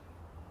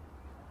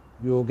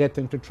 you will get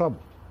into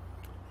trouble.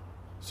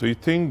 So you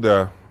think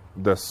the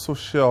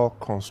social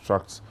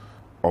constructs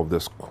of the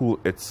school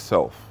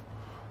itself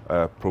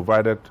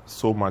provided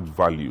so much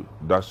value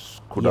that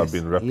could have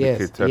been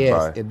replicated by...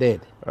 Yes, it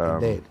did.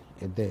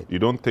 It did. You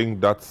don't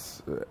think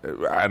that's...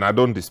 and I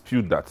don't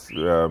dispute that.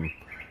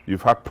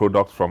 You've had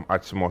products from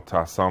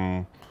Achimota,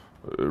 some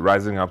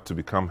rising up to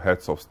become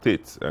heads of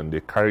states, and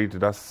they carried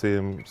that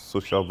same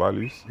social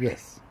values?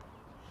 Yes.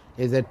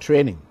 It's a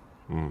training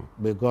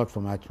we got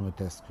from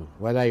Achimota School,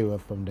 whether you were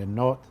from the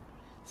north,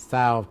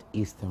 south,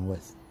 east, and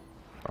west.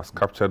 As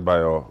captured by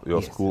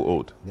your school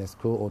ode. The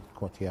school ode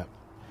courtyard.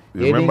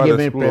 You they remember didn't give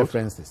the me school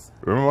preferences.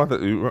 Ode? Remember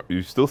that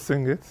you still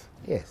sing it?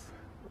 Yes.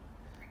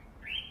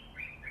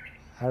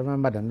 I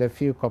remember them, the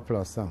few couple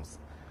of songs.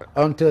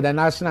 Until the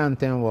national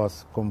anthem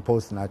was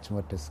composed in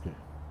Achimota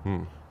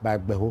School by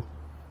Behu.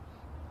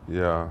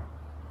 Yeah.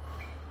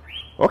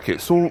 Okay,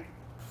 so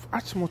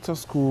Achimota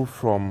School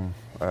from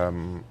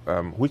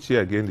which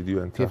year again did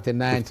you enter?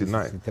 59 to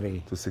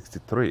 63. To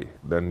 63.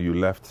 Then you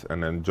left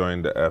and then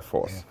joined the Air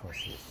Force. Air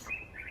Force, yes.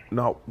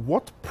 Now,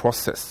 what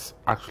process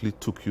actually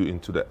took you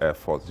into the Air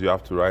Force? You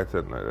have to write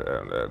an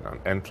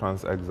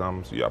entrance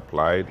exams. You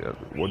applied.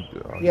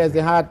 Yes,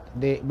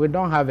 we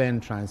don't have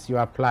entrance. You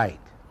applied.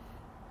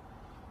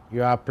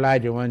 You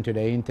applied. You went to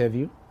the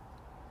interview.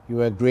 You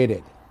were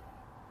graded,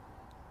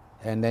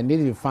 and then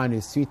if you find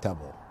it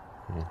suitable,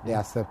 they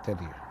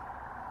accepted you.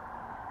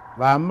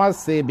 But I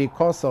must say,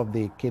 because of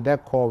the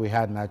cadet corps we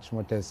had in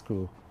Achimota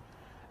School,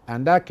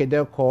 and that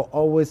cadet corps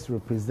always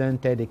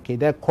represented the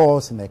cadet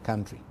corps in the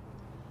country.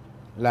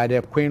 Like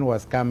the Queen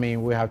was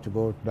coming, we have to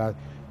go to that.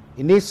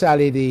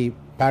 Initially, the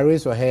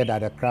parades were held at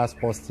the Crown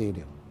Sports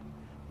Stadium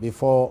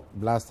before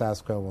Blaster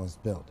Square was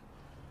built.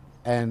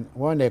 And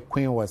when the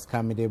Queen was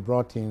coming, they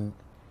brought in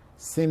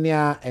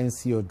senior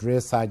NCO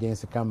drill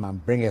sergeants to come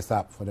and bring us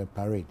up for the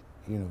parade,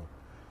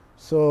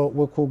 So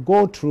we could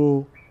go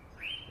through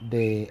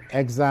the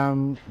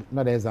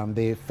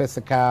the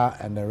physical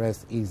and the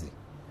rest easy.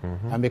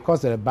 And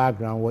because of the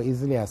background, we're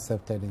easily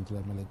accepted into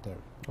the military.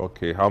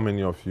 Okay, how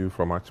many of you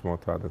from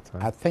Achimota at the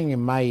time? I think in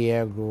my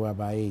year grew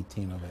about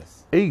 18 of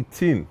us.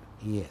 18?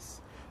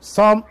 Yes.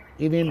 Some,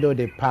 even though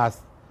they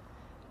passed,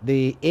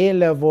 the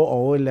A-level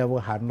or O-level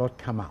had not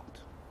come out.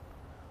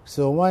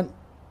 So when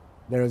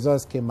the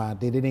results came out,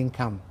 they didn't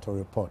come to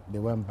report. They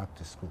went back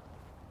to school.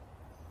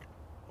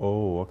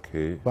 Oh,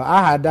 okay. But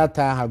I at that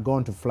time had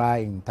gone to fly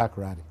in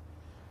Takoradi,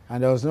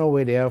 and there was no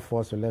way the Air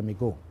Force would let me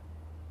go.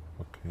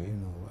 Okay.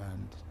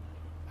 And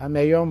I'm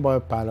a young boy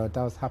pilot.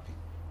 I was happy.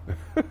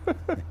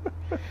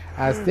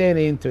 I stayed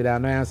into the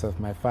annoyance of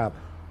my father.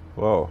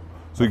 Wow.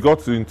 So you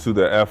got into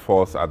the Air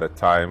Force at the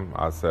time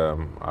as a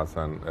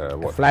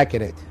flight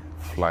cadet.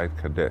 Flight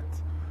cadet.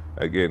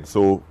 Again,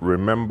 so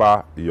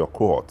remember your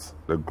cohorts,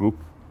 the group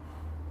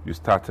you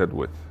started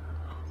with.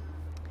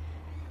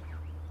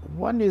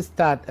 When you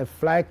start, a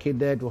flight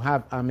cadet will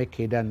have Army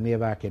cadet and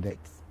Naval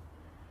cadets.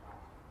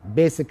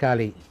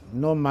 Basically,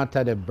 no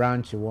matter the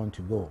branch you want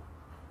to go,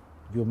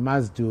 you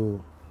must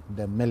do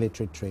the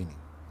military training,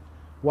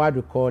 what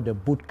we call the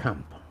boot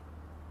camp.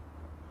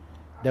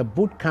 The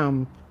boot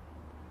camp,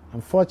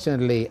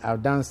 unfortunately,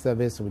 I've done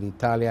service with the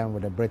Italian,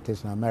 with the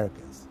British and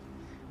Americans.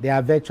 They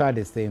are virtually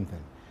the same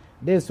thing.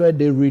 This is where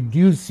they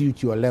reduce you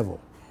to your level.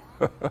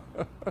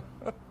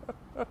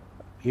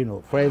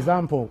 For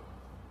example,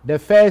 the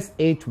first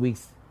 8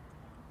 weeks,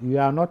 you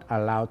are not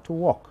allowed to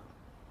walk.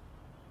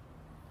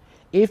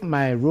 If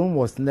my room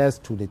was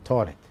next to the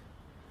toilet,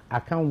 I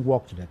can't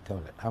walk to the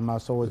toilet. I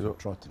must always be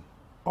trotting.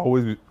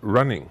 Always be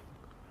running?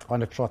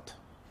 On a trot.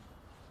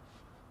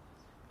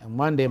 And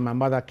one day my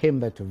mother came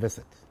there to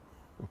visit.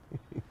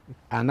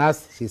 And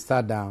as she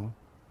sat down,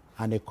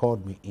 and they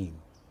called me in,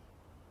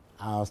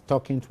 I was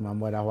talking to my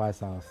mother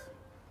whilst I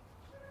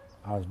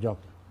was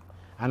joking.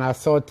 And I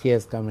saw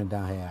tears coming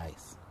down her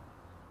eyes.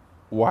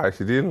 Why?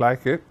 She didn't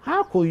like it?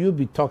 How could you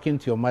be talking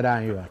to your mother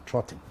and you are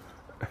trotting?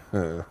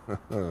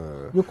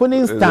 You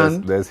couldn't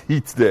stand. There's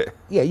heat there.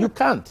 Yeah, you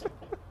can't.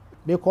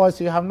 Because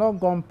you have not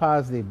gone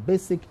past the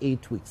basic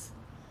 8 weeks,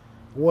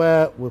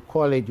 where we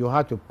call it you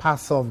have to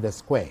pass off the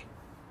square,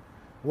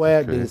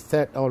 where they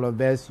set all of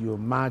this, you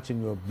march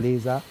in your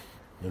blazer,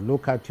 you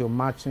look at your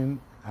marching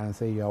and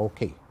say you're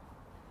okay.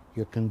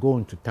 You can go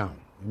into town.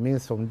 It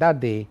means from that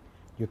day,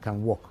 you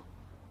can walk.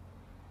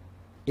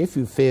 If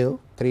you fail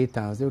 3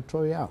 times, they'll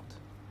throw you out.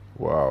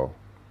 Wow.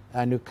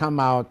 And you come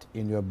out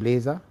in your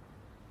blazer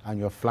and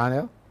your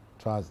flannel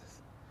trousers.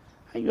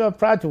 And you are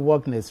proud to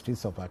walk in the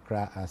streets of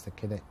Accra as a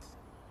cadet.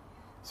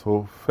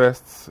 So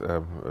first,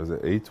 was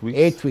it 8 weeks?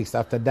 8 weeks.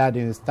 After that,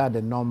 you start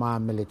the normal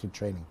military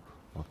training.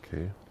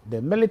 Okay.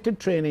 The military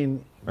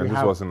training... And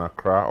this was in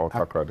Accra or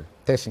Takrady?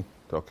 Teshi.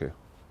 Okay.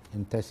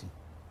 In Teshi.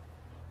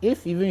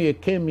 If even you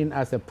came in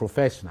as a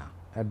professional,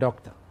 a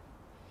doctor,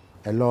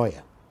 a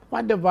lawyer,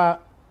 whatever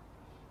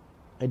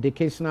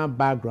educational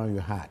background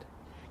you had,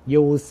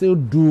 you will still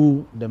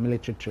do the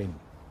military training.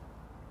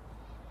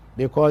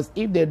 Because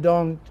if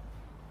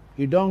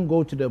you don't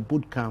go to the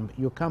boot camp,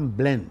 you can't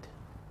blend.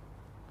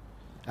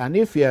 And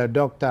if you're a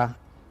doctor,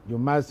 you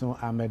must know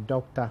I'm a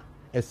doctor,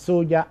 a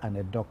soldier and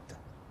a doctor.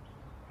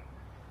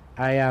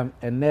 I am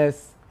a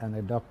nurse and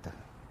a doctor.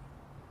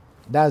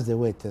 That's the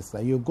way it is.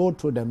 You go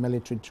through the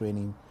military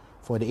training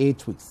for the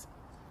 8 weeks.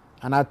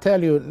 And I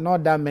tell you,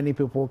 not that many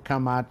people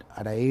come out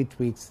at the 8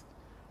 weeks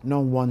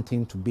not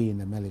wanting to be in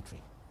the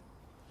military.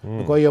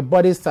 Because your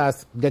body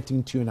starts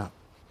getting tuned up.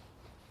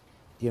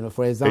 You know,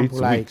 for example,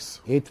 8 like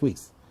weeks. 8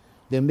 weeks.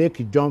 They make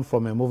you jump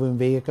from a moving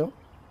vehicle.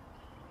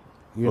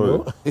 You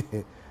know,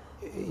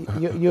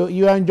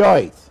 you enjoy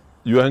it.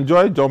 You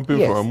enjoy jumping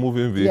Yes. from a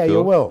moving vehicle? Yeah,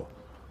 you will.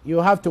 You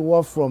have to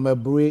walk from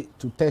Eburi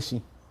to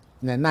Teshi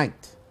in the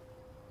night.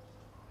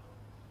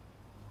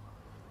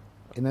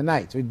 In the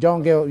night. With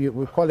jungle,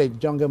 we call it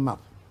jungle map.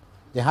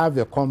 They have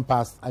your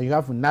compass and you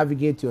have to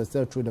navigate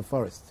yourself through the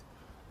forest.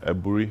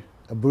 Eburi.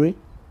 Eburi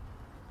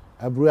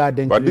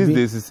identity. But these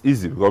days it's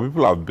easy because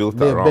people have built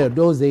around.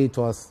 Those days it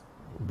was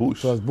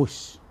bush. It was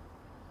bush.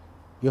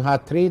 You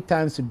had 3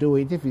 times to do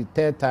it. If you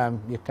 3rd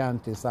time, you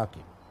can't sack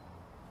you.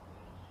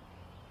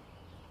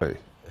 Hey.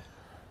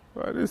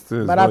 Well, this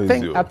thing is But not I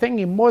easy. think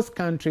in most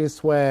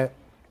countries where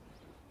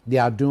they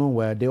are doing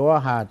well, they all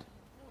had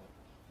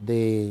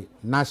the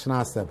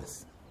national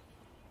service.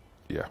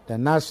 Yeah. The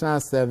national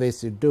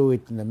service, you do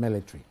it in the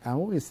military. And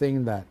we're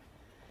saying that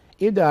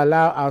if they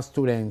allow our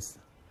students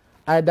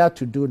either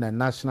to do the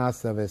national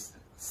service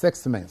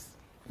 6 months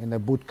in the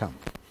boot camp,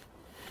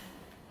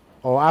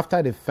 or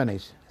after they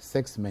finish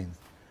 6 months,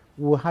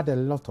 we had a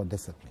lot of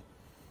discipline.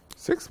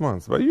 6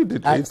 months, but you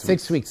did 8 weeks.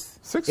 6 weeks.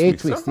 6 8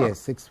 weeks, weeks, uh-huh. yes,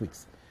 6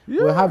 weeks.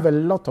 Yeah. We have a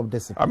lot of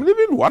discipline. I mean,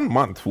 even 1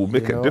 month will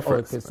make a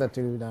difference. Okay,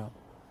 settle you down.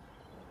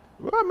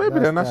 Well, maybe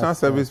the national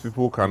service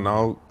people can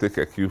now take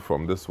a cue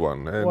from this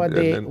one.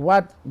 And,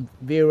 What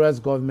various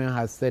government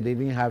has said, they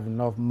didn't have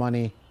enough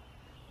money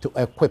to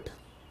equip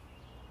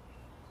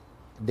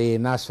the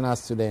national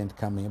student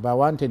coming. But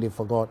one thing they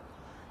forgot,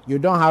 you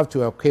don't have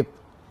to equip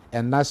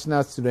a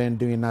national student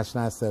doing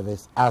national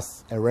service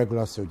as a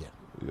regular soldier.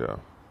 Yeah.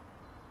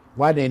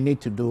 What they need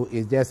to do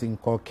is just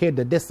inculcate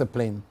the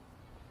discipline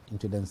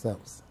into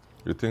themselves.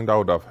 You think that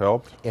would have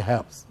helped? It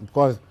helps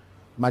because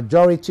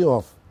majority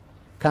of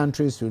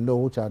countries you know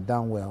which are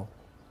done well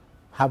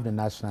have the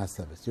national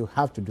service. You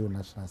have to do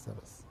national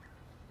service.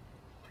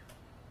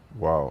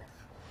 Wow.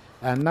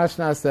 And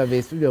national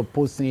service, if you're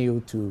posting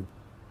you to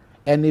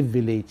any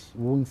village,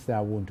 you won't say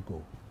I won't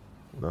go.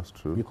 That's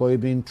true. Because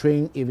you've been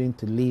trained even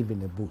to live in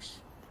the bush.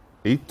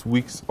 8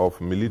 weeks of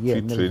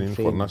military training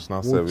for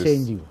national will service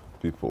change you.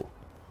 people.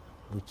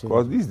 Will change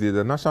Because you. these days,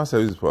 the national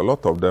service, for a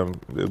lot of them,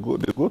 they go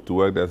to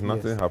work, there's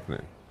nothing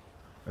happening.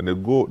 And they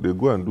go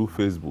and do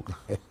Facebook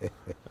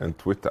and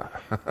Twitter.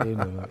 You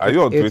know, Are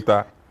you on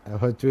Twitter?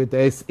 On Twitter,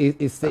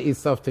 it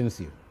softens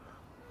you.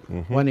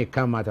 When you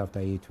come out after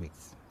 8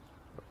 weeks,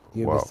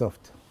 you'll be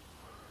soft.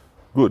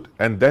 Good.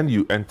 And then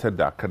you entered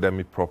the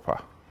academy proper.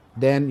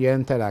 Then you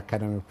enter the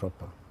academy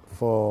proper.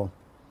 For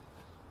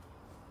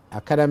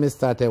academy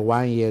started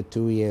 1 year,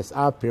 2 years.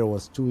 Our period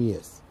was 2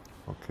 years.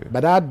 Okay.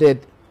 But I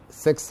did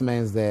 6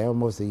 months there,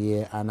 almost a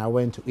year, and I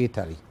went to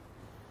Italy.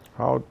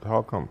 How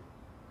come?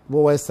 We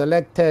were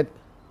selected.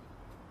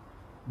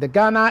 The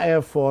Ghana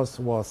Air Force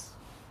was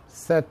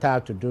set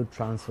out to do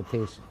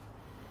transportation.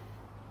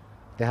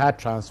 They had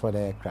transport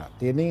aircraft.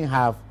 They didn't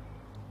have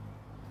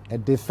a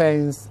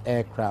defense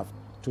aircraft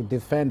to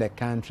defend the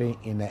country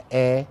in the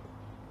air,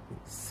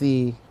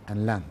 sea,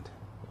 and land.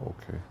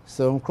 Okay.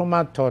 So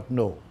Nkrumah thought,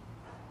 no,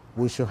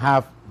 we should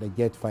have the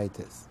jet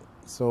fighters.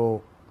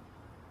 So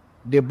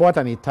they bought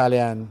an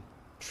Italian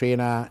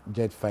trainer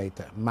jet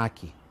fighter,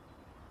 Macchi.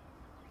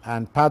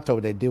 And part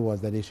of the deal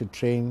was that they should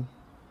train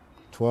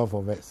 12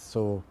 of us.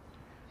 So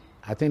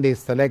I think they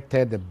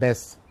selected the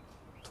best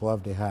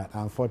 12 they had.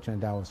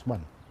 Unfortunately, that was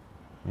one.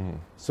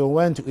 So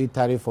went to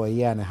Italy for a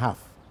year and a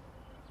half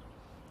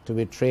to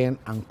be trained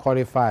and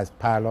qualified as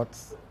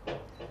pilots.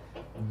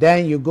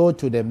 Then you go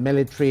to the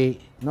military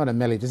not a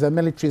military, it's a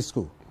military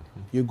school.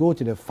 You go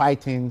to the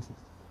fighting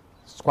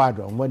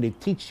squadron where they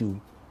teach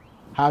you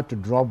how to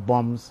drop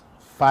bombs,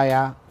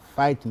 fire,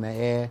 fight in the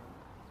air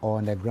or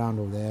on the ground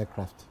of the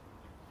aircraft.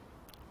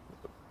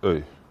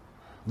 Hey.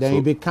 Then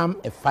you become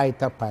a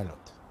fighter pilot.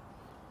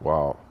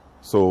 Wow.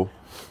 So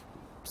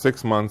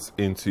 6 months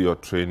into your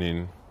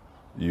training,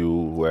 you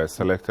were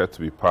selected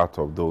to be part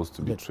of those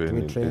to be trained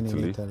in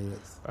Italy.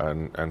 Yes.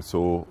 And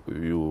so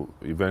you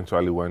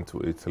eventually went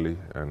to Italy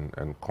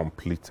and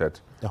completed.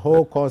 The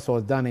whole course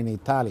was done in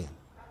Italian.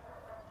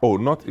 Oh,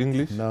 not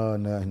English? No.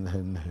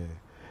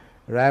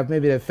 Right,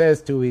 maybe the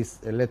first 2 weeks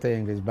a little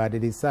English, but they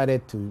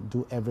decided to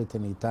do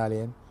everything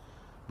Italian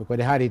because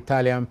they had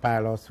Italian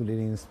pilots who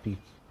didn't speak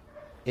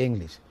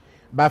English.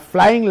 But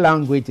flying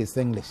language is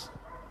English.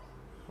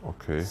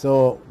 Okay.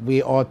 So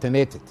we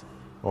alternated.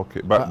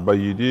 Okay, but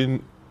you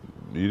didn't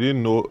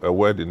know a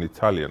word in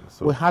Italian.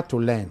 So we had to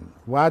learn.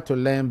 We had to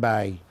learn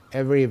by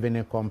every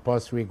evening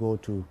compulsory go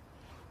to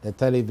the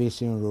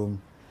television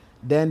room.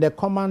 Then the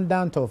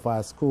commandant of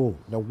our school,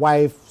 the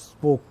wife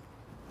spoke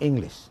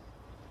English.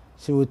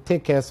 She would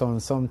take us on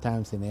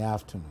sometimes in the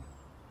afternoon,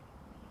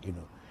 you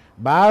know.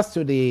 But as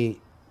to the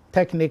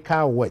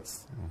technical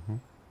words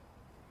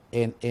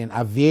in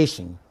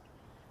aviation,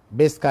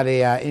 basically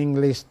they are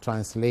English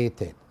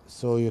translated,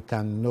 so you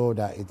can know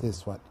that it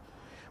is what.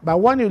 But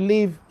when you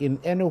live in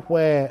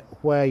anywhere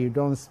where you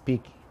don't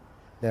speak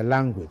the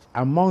language,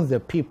 amongst the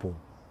people,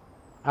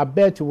 I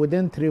bet you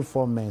within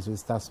 3-4 months you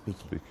start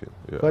speaking.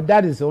 Yeah. But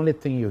that is the only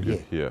thing you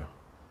hear. Yeah.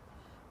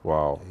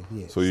 Wow.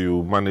 Yes. So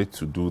you managed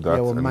to do that.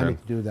 Yeah, we and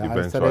managed to do that.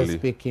 I started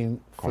speaking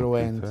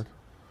fluent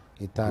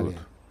Italian.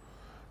 Good.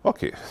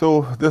 Okay,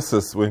 so this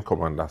is Wing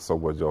Commander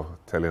Sogbojor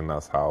telling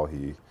us how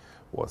he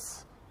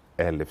was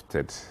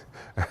airlifted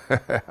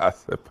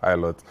as a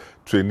pilot,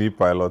 trainee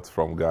pilot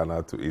from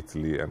Ghana to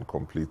Italy and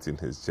completing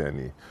his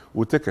journey.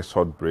 We'll take a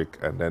short break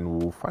and then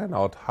we'll find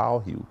out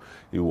how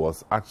he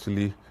was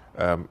actually,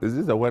 is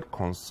this the word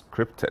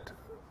conscripted?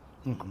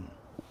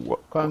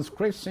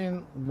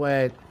 Conscription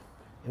word,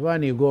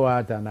 when you go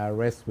out and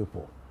arrest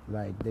people,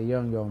 like the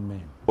young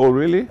men. Oh,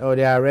 really? Or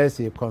they arrest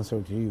you,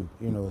 consult you,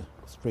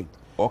 straight.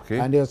 Okay.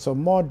 And there's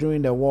some more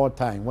during the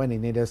wartime when they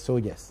needed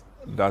soldiers.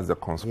 That's the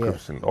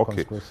conscription. Yes, the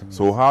okay. conscription,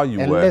 so how you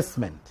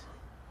enlistment.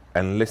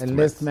 Enlistment.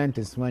 Enlistment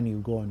is when you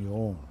go on your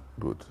own.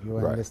 Good. You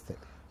were enlisted.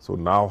 So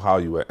now how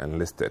you were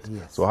enlisted.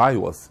 Yes. So how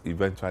you was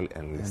eventually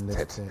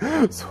enlisted.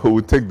 Enlisted. So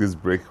we'll take this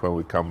break. When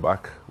we come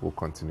back, we'll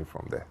continue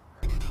from there.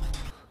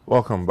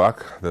 Welcome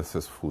back. This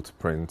is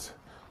Footprint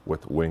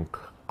with Wing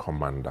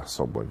Commander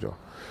Sogbojor.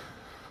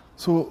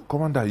 So,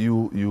 Commander,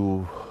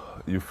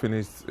 you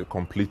finished,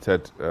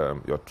 completed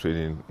your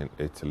training in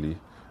Italy.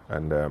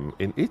 And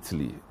in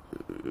Italy,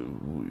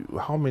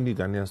 how many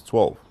Ghanaians?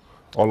 12.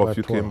 All of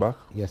you 12. Came back?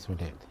 Yes, we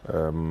did.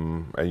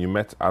 And you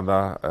met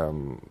other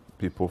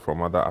people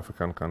from other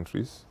African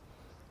countries?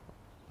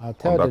 I'll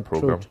tell the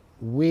truth.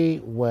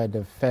 We were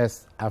the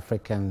first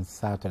Africans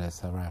south of the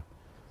Sahara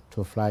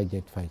to fly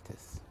jet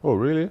fighters. Oh,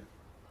 really?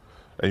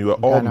 And you were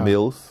all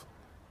males?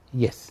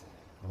 Yes,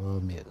 all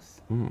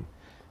males.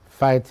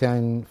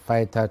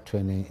 Fighter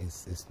training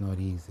is not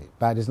easy.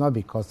 But it's not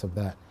because of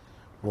that.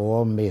 We're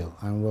all male,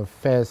 and we're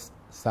first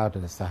south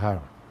of the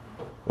Sahara.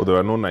 Oh, there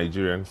were no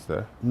Nigerians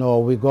there? No,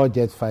 we got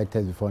jet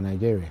fighters before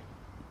Nigeria.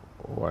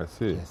 Oh, I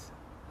see. Yes.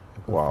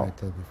 Wow.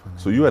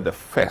 So you were the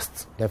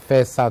first? The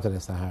first south of the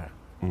Sahara.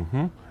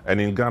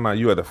 And in Ghana,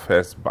 you were the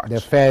first batch? The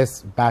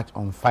first batch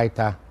on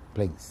fighter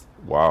planes.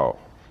 Wow.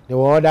 There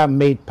were other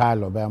made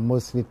pilots, but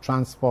mostly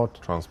transport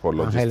logistics,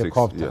 and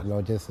helicopter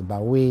logistics.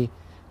 But we,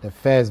 the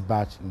first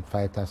batch in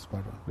fighter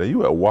squadron. Then you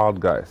were wild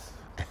guys.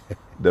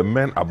 The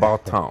men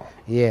about town.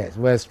 Yes,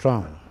 we're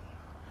strong.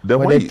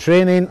 But the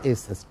training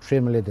is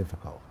extremely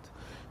difficult.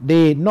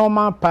 The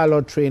normal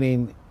pilot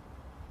training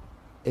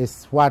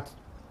is what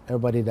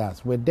everybody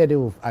does. We did it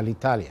with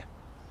Alitalia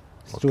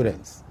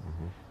students.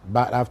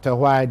 But after a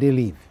while, they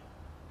leave.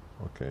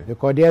 Okay.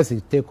 Because theirs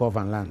is take off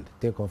and land.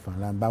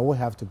 But we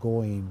have to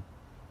go in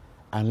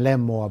and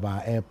learn more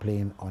about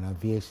airplane on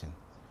aviation.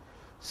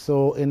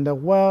 So in the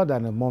world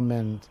at the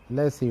moment,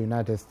 let's say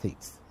United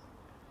States,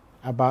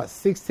 about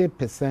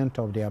 60%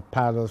 of their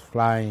pilots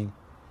flying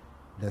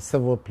the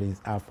civil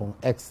planes are from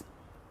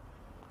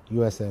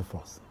ex-US Air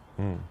Force.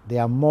 They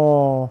are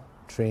more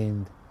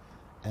trained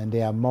and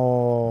they are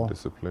more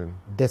disciplined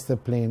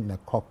in the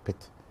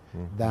cockpit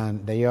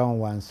than the young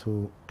ones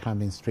who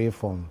come in straight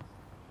from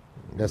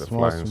the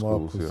small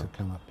schools to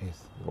come up.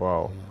 Yes.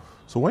 Wow. Yeah.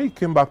 So when you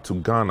came back to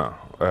Ghana,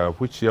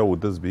 which year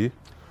would this be?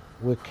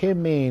 We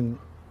came in,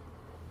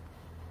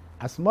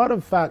 as a matter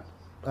of fact,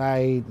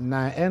 towards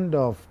the end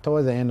of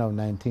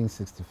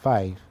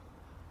 1965,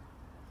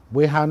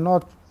 we had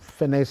not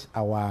finished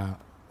our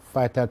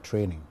fighter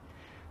training.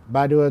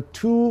 But there were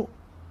two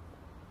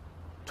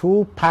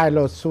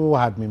pilots who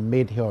had been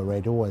made here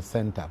already who were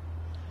sent up.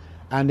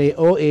 And the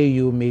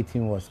OAU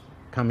meeting was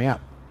coming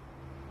up.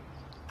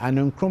 And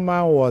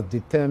Nkrumah was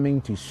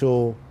determined to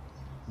show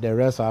the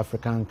rest of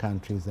African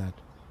countries that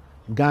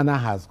Ghana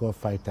has got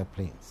fighter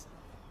planes.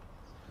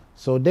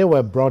 So they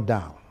were brought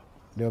down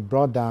they were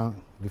brought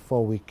down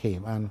before we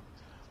came. And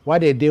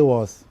what they did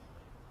was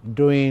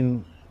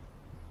doing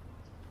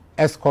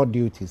escort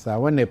duties.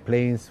 When the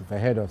planes, if a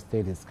head of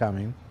state is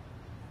coming,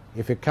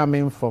 if you're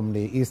coming from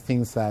the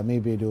eastern side,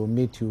 maybe they will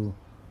meet you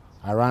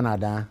around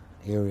that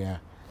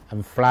area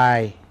and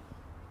fly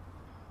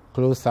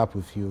close up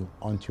with you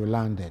until you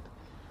landed.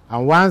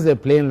 And once the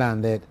plane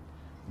landed,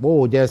 we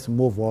will just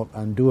move up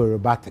and do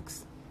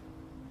aerobatics.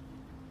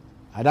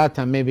 At that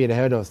time, maybe the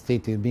head of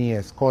state is being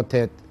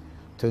escorted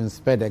to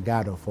inspect the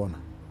guard of honor.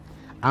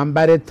 And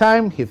by the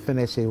time he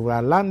finished, he would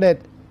have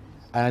landed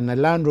in a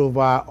Land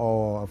Rover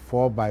or a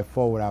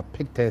 4x4 would have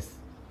picked us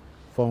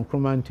from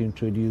Nkrumah to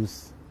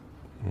introduce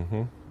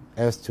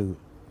us to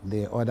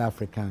the other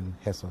African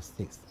heads of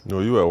states. No,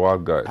 you were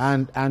wild guys.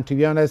 And to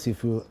be honest,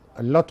 a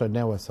lot of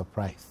them were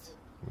surprised.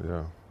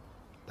 Yeah.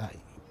 That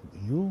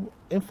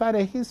in fact,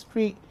 the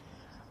history,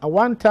 at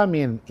one time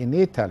in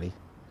Italy,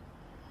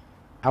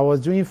 I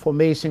was doing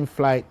formation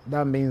flight.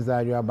 That means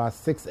that you have about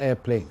 6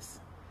 airplanes,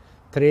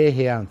 3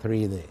 here and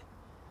 3 there.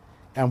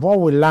 And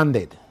when we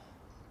landed,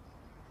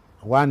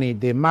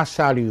 they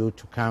marshal you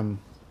to come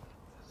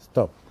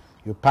stop.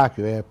 You park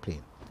your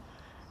airplane.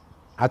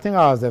 I think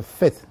I was the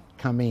 5th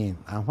coming in.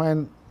 And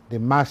when they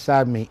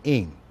marshaled me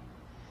in,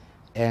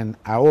 and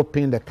I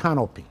opened the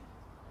canopy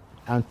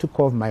and took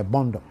off my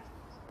bundle,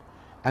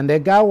 and the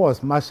guy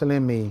was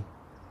marshalling me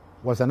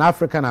was an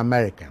African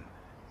American.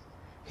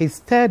 He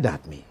stared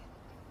at me.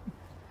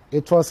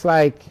 It was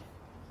like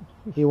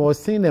he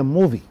was seeing a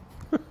movie.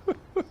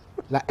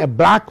 Like a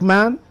black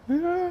man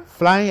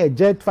flying a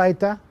jet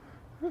fighter.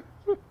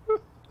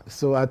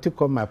 So I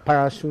took off my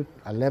parachute.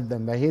 I left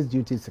them, but his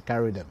duty is to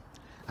carry them.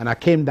 And I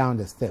came down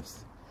the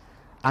steps.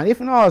 And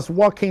even though I was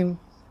walking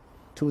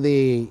to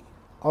the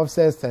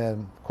officer's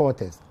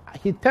quarters,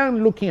 he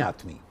turned looking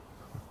at me.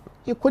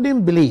 He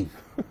couldn't believe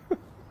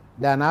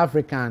that an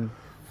African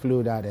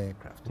flew that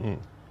aircraft.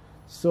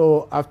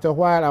 So after a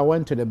while, I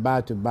went to the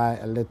bar to buy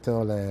a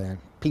little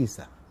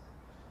pizza.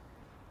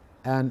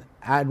 And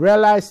I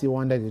realized he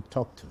wanted to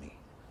talk to me.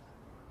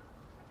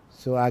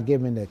 So I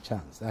gave him the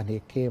chance. And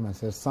he came and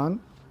said, "Son,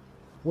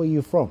 where are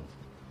you from?"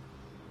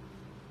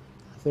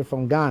 I said,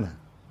 "From Ghana."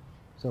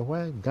 So,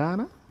 where,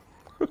 Ghana?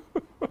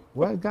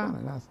 Where,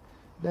 Ghana?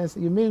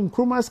 You mean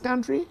Nkrumah's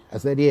country? I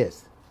said,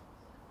 "Yes."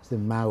 I said,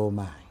 "My, oh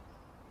my.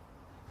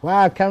 Where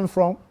I come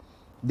from,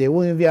 they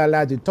wouldn't be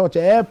allowed to touch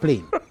an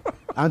airplane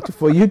and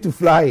for you to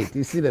fly it."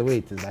 You see the way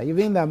it is. Like,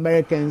 even the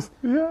Americans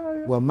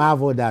were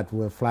marveled that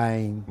we're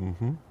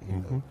flying.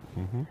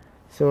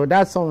 So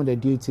that's some of the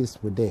duties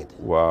we did.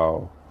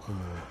 Wow.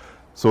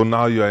 So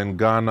now you're in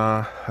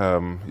Ghana.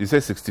 You say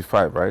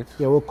 65, right?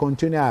 Yeah, we'll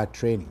continue our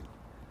training.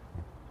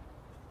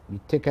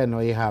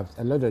 You have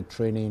a lot of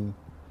training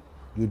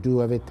you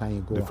do every time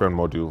you go. Different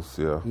modules,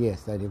 yeah.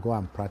 Yes, that you go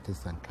and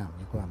practice and come.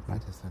 You go and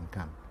practice and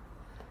come.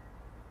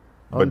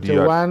 But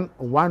until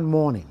one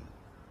morning,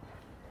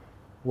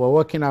 we're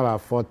waking up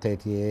at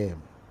 4:30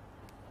 a.m.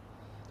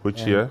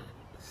 Which year?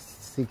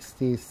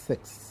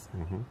 66.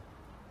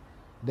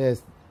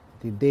 There's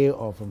the day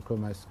of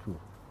Nkrumah school,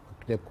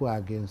 the coup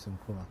against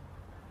Nkrumah.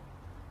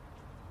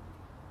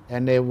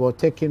 And they were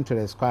taken to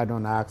the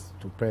squadron, asked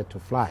to prepare to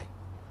fly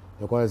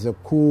because there's a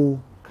coup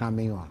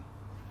coming on.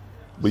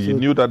 But you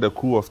knew that the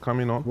coup was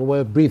coming on? We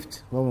were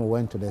briefed when we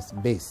went to this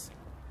base.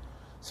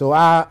 So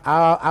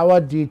our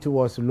duty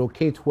was to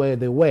locate where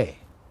they were.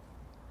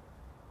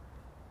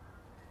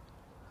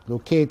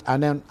 Locate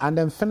and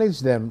then finish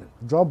them,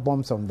 drop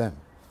bombs on them.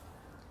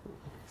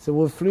 So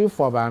we flew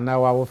for about an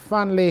hour. We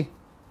finally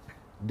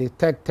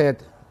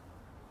detected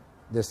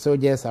the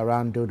soldiers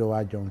around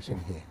Dodowa Junction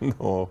here.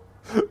 No.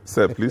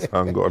 Sir, please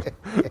hang on.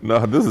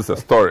 Now, this is a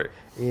story.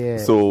 Yeah.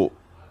 So,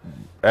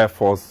 Air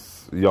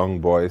Force young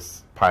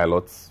boys,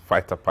 pilots,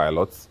 fighter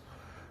pilots,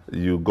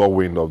 you got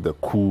wind of the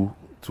coup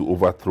to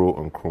overthrow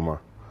Nkrumah.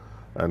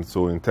 And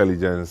so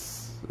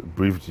intelligence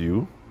briefed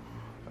you,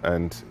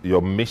 and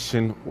your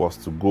mission was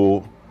to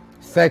go...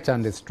 Search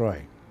and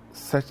destroy.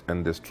 Search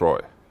and destroy.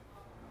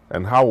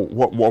 And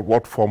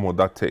what form would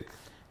that take?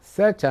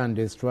 Search and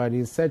destroy.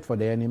 You search for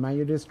the enemy and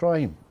you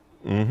destroy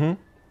him.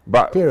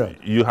 But period.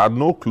 You had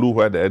no clue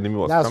where the enemy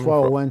was coming from. That's why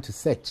we went to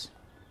search.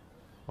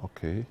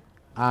 Okay.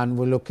 And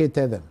we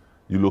located them.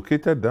 You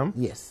located them?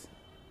 Yes.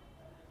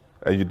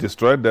 And you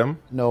destroyed them?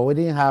 No, we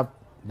didn't have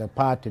the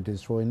power to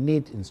destroy. We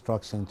need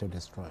instruction to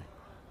destroy.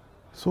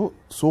 So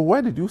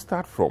where did you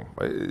start from?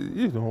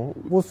 You know.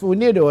 We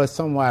knew they were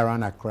somewhere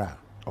around Accra.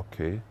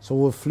 Okay. So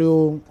we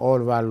flew all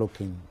over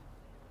looking.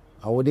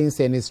 We didn't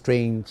see any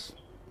strange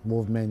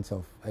movements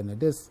of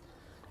this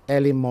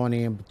early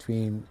morning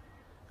between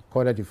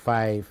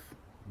 4:45,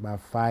 about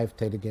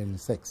 5:30, getting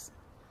 6.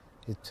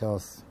 It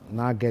was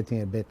now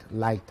getting a bit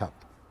light up.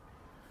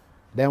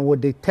 Then we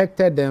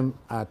detected them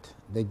at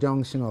the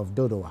junction of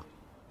Dodowa.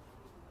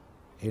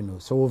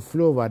 So we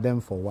flew over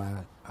them for a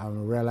while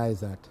and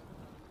realized that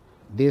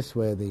these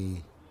were the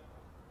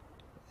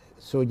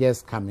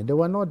soldiers coming. There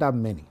were not that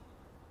many,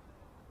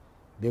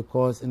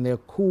 because in the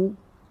coup,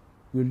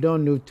 you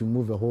don't need to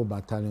move a whole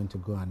battalion to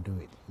go and do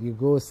it. You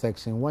go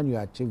section. When you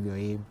achieve your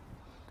aim,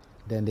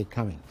 then they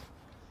come in.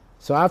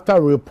 So after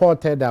we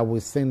reported that we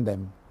seen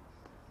them,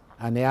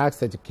 and they asked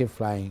her to keep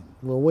flying,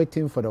 we're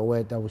waiting for the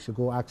word that we should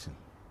go action.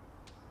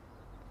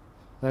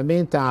 In the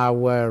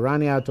meantime, we're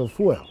running out of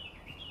fuel.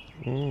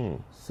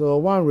 So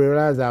when we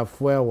realized that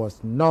fuel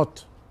was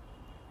not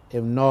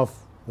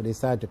enough, we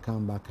decided to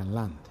come back and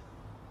land.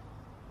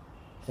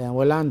 And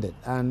we landed,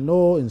 and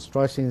no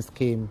instructions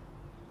came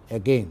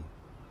again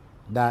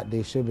that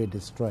they should be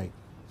destroyed.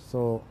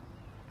 So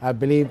I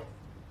believe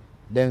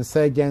the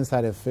insurgents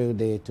had a field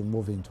day to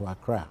move into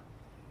Accra.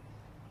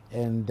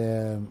 And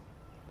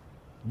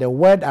the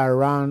word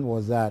around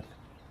was that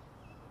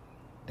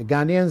the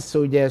Ghanaian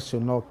soldiers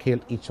should not kill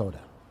each other.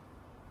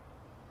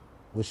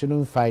 We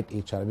shouldn't fight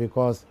each other,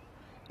 because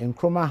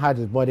Nkrumah had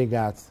his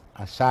bodyguards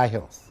at Shah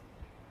Hills.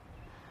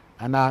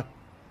 And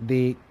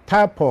the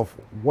type of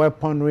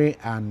weaponry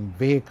and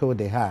vehicle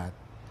they had,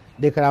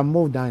 they could have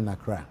moved down in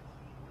Accra.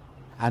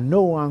 And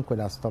no one could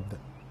have stopped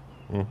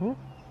them.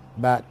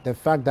 But the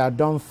fact that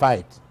don't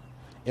fight,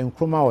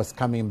 Nkrumah was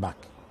coming back.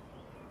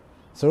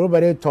 So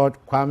everybody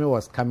thought Kwame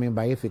was coming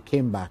back. If he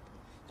came back,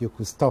 you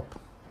could stop.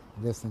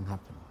 This thing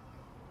happened.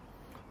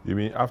 You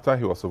mean after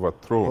he was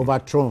overthrown?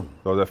 Overthrown.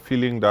 There was a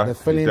feeling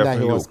that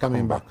he was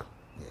coming back.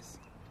 Yes.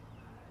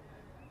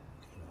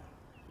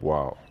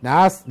 Wow.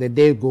 Now as the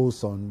day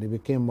goes on, it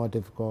became more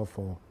difficult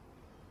for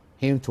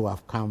him to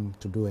have come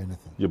to do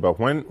anything. Yeah, but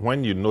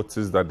when you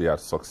noticed that they had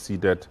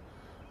succeeded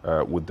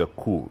with the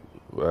coup,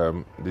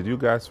 did you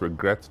guys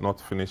regret not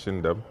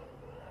finishing them?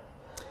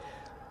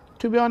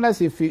 To be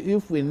honest, if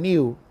we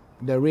knew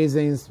the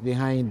reasons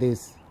behind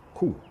this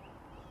coup,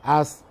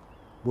 as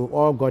we've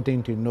all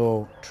gotten to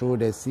know through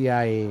the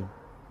CIA,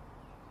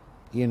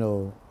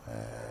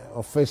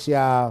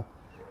 official,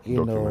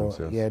 documents,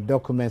 yes.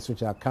 Documents which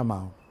have come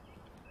out,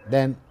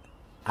 then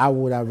I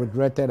would have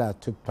regretted I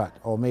took part,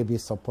 or maybe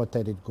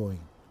supported it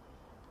going.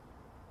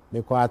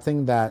 Because I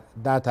think that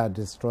had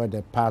destroyed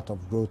the part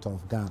of growth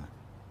of Ghana.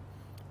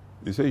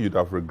 You say you'd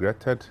have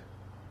regretted?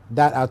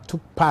 That I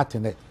took part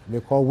in it,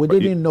 because we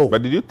didn't know.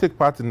 But did you take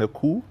part in the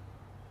coup?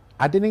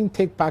 I didn't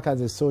take part as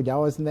a soldier. I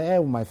was in the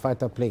air with my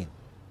fighter plane.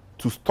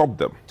 To stop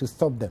them? To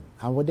stop them.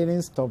 And we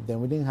didn't stop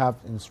them. We didn't have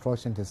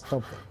instruction to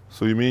stop them.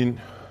 So you mean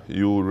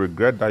you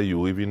regret that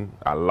you even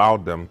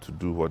allowed them to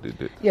do what they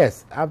did?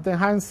 Yes. After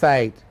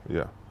hindsight,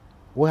 yeah,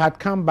 we had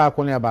come back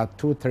only about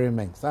 2-3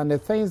 months. And the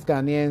things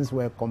Ghanaians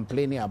were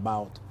complaining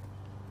about,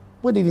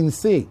 we didn't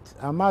see it.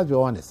 I must be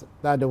honest,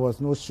 that there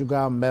was no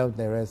sugar, milk,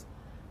 the rest.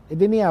 It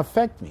didn't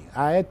affect me.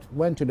 I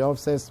went to the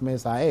officers'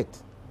 mess, I ate.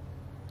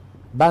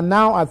 But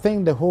now I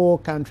think the whole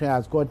country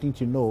has gotten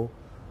to know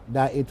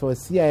that it was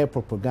CIA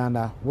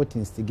propaganda which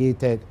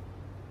instigated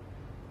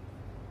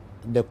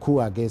the coup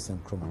against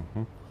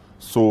Nkrumah.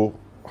 So,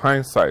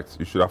 hindsight,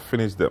 you should have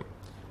finished them.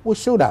 We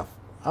should have.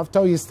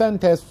 After you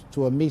sent us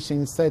to a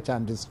mission, search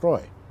and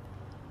destroy.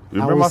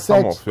 You remember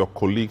some of your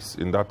colleagues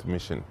in that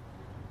mission?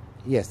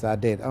 Yes, I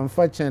did.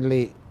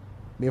 Unfortunately,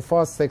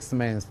 before 6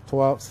 months,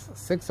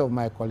 6 of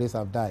my colleagues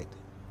have died.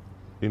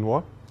 In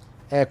what?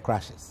 Air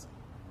crashes.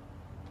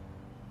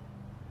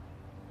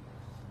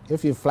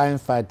 If you're flying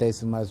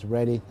fighters, you must be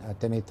ready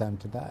at any time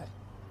to die.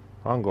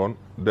 Hang on.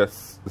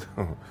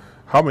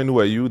 How many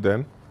were you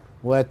then?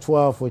 We're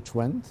 12 which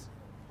went.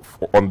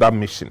 On that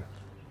mission?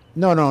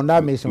 No, on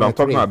that mission. No, I'm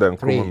talking about the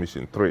Nkrumah 3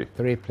 mission.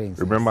 3 planes.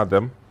 Remember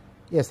them?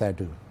 Yes, I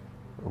do.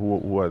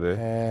 Who are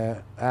they?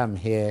 I'm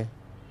here.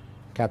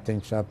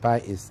 Captain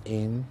Chapa is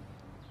in.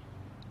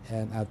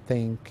 And I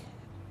think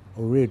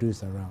Oredu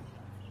is around.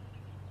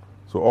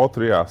 So all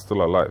 3 are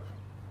still alive?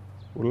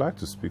 We'd like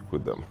to speak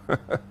with them. They're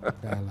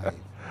alive.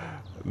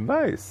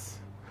 Nice.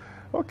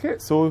 Okay,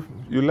 so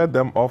you let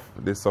them off.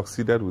 They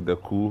succeeded with the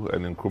coup,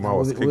 and Nkrumah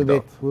was kicked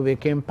out. We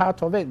became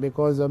part of it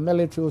because the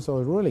military was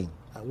ruling.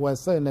 We're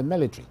still in the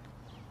military.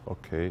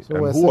 Okay, so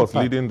and who was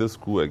leading this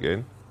coup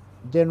again?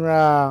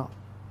 General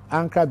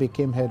Ankara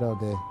became head of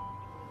the...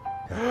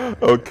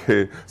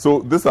 Okay,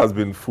 so this has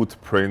been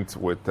Footprint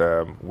with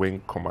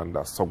Wing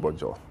Commander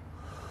Sogbojor.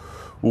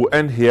 We'll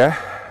end here,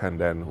 and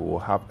then we'll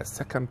have a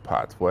second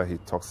part where he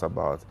talks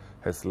about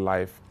his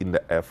life in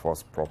the Air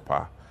Force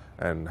proper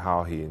and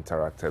how he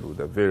interacted with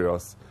the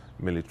various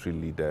military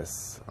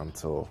leaders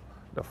until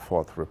the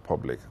Fourth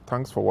Republic.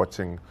 Thanks for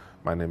watching.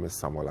 My name is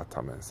Samuiel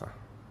Attah-Mensah.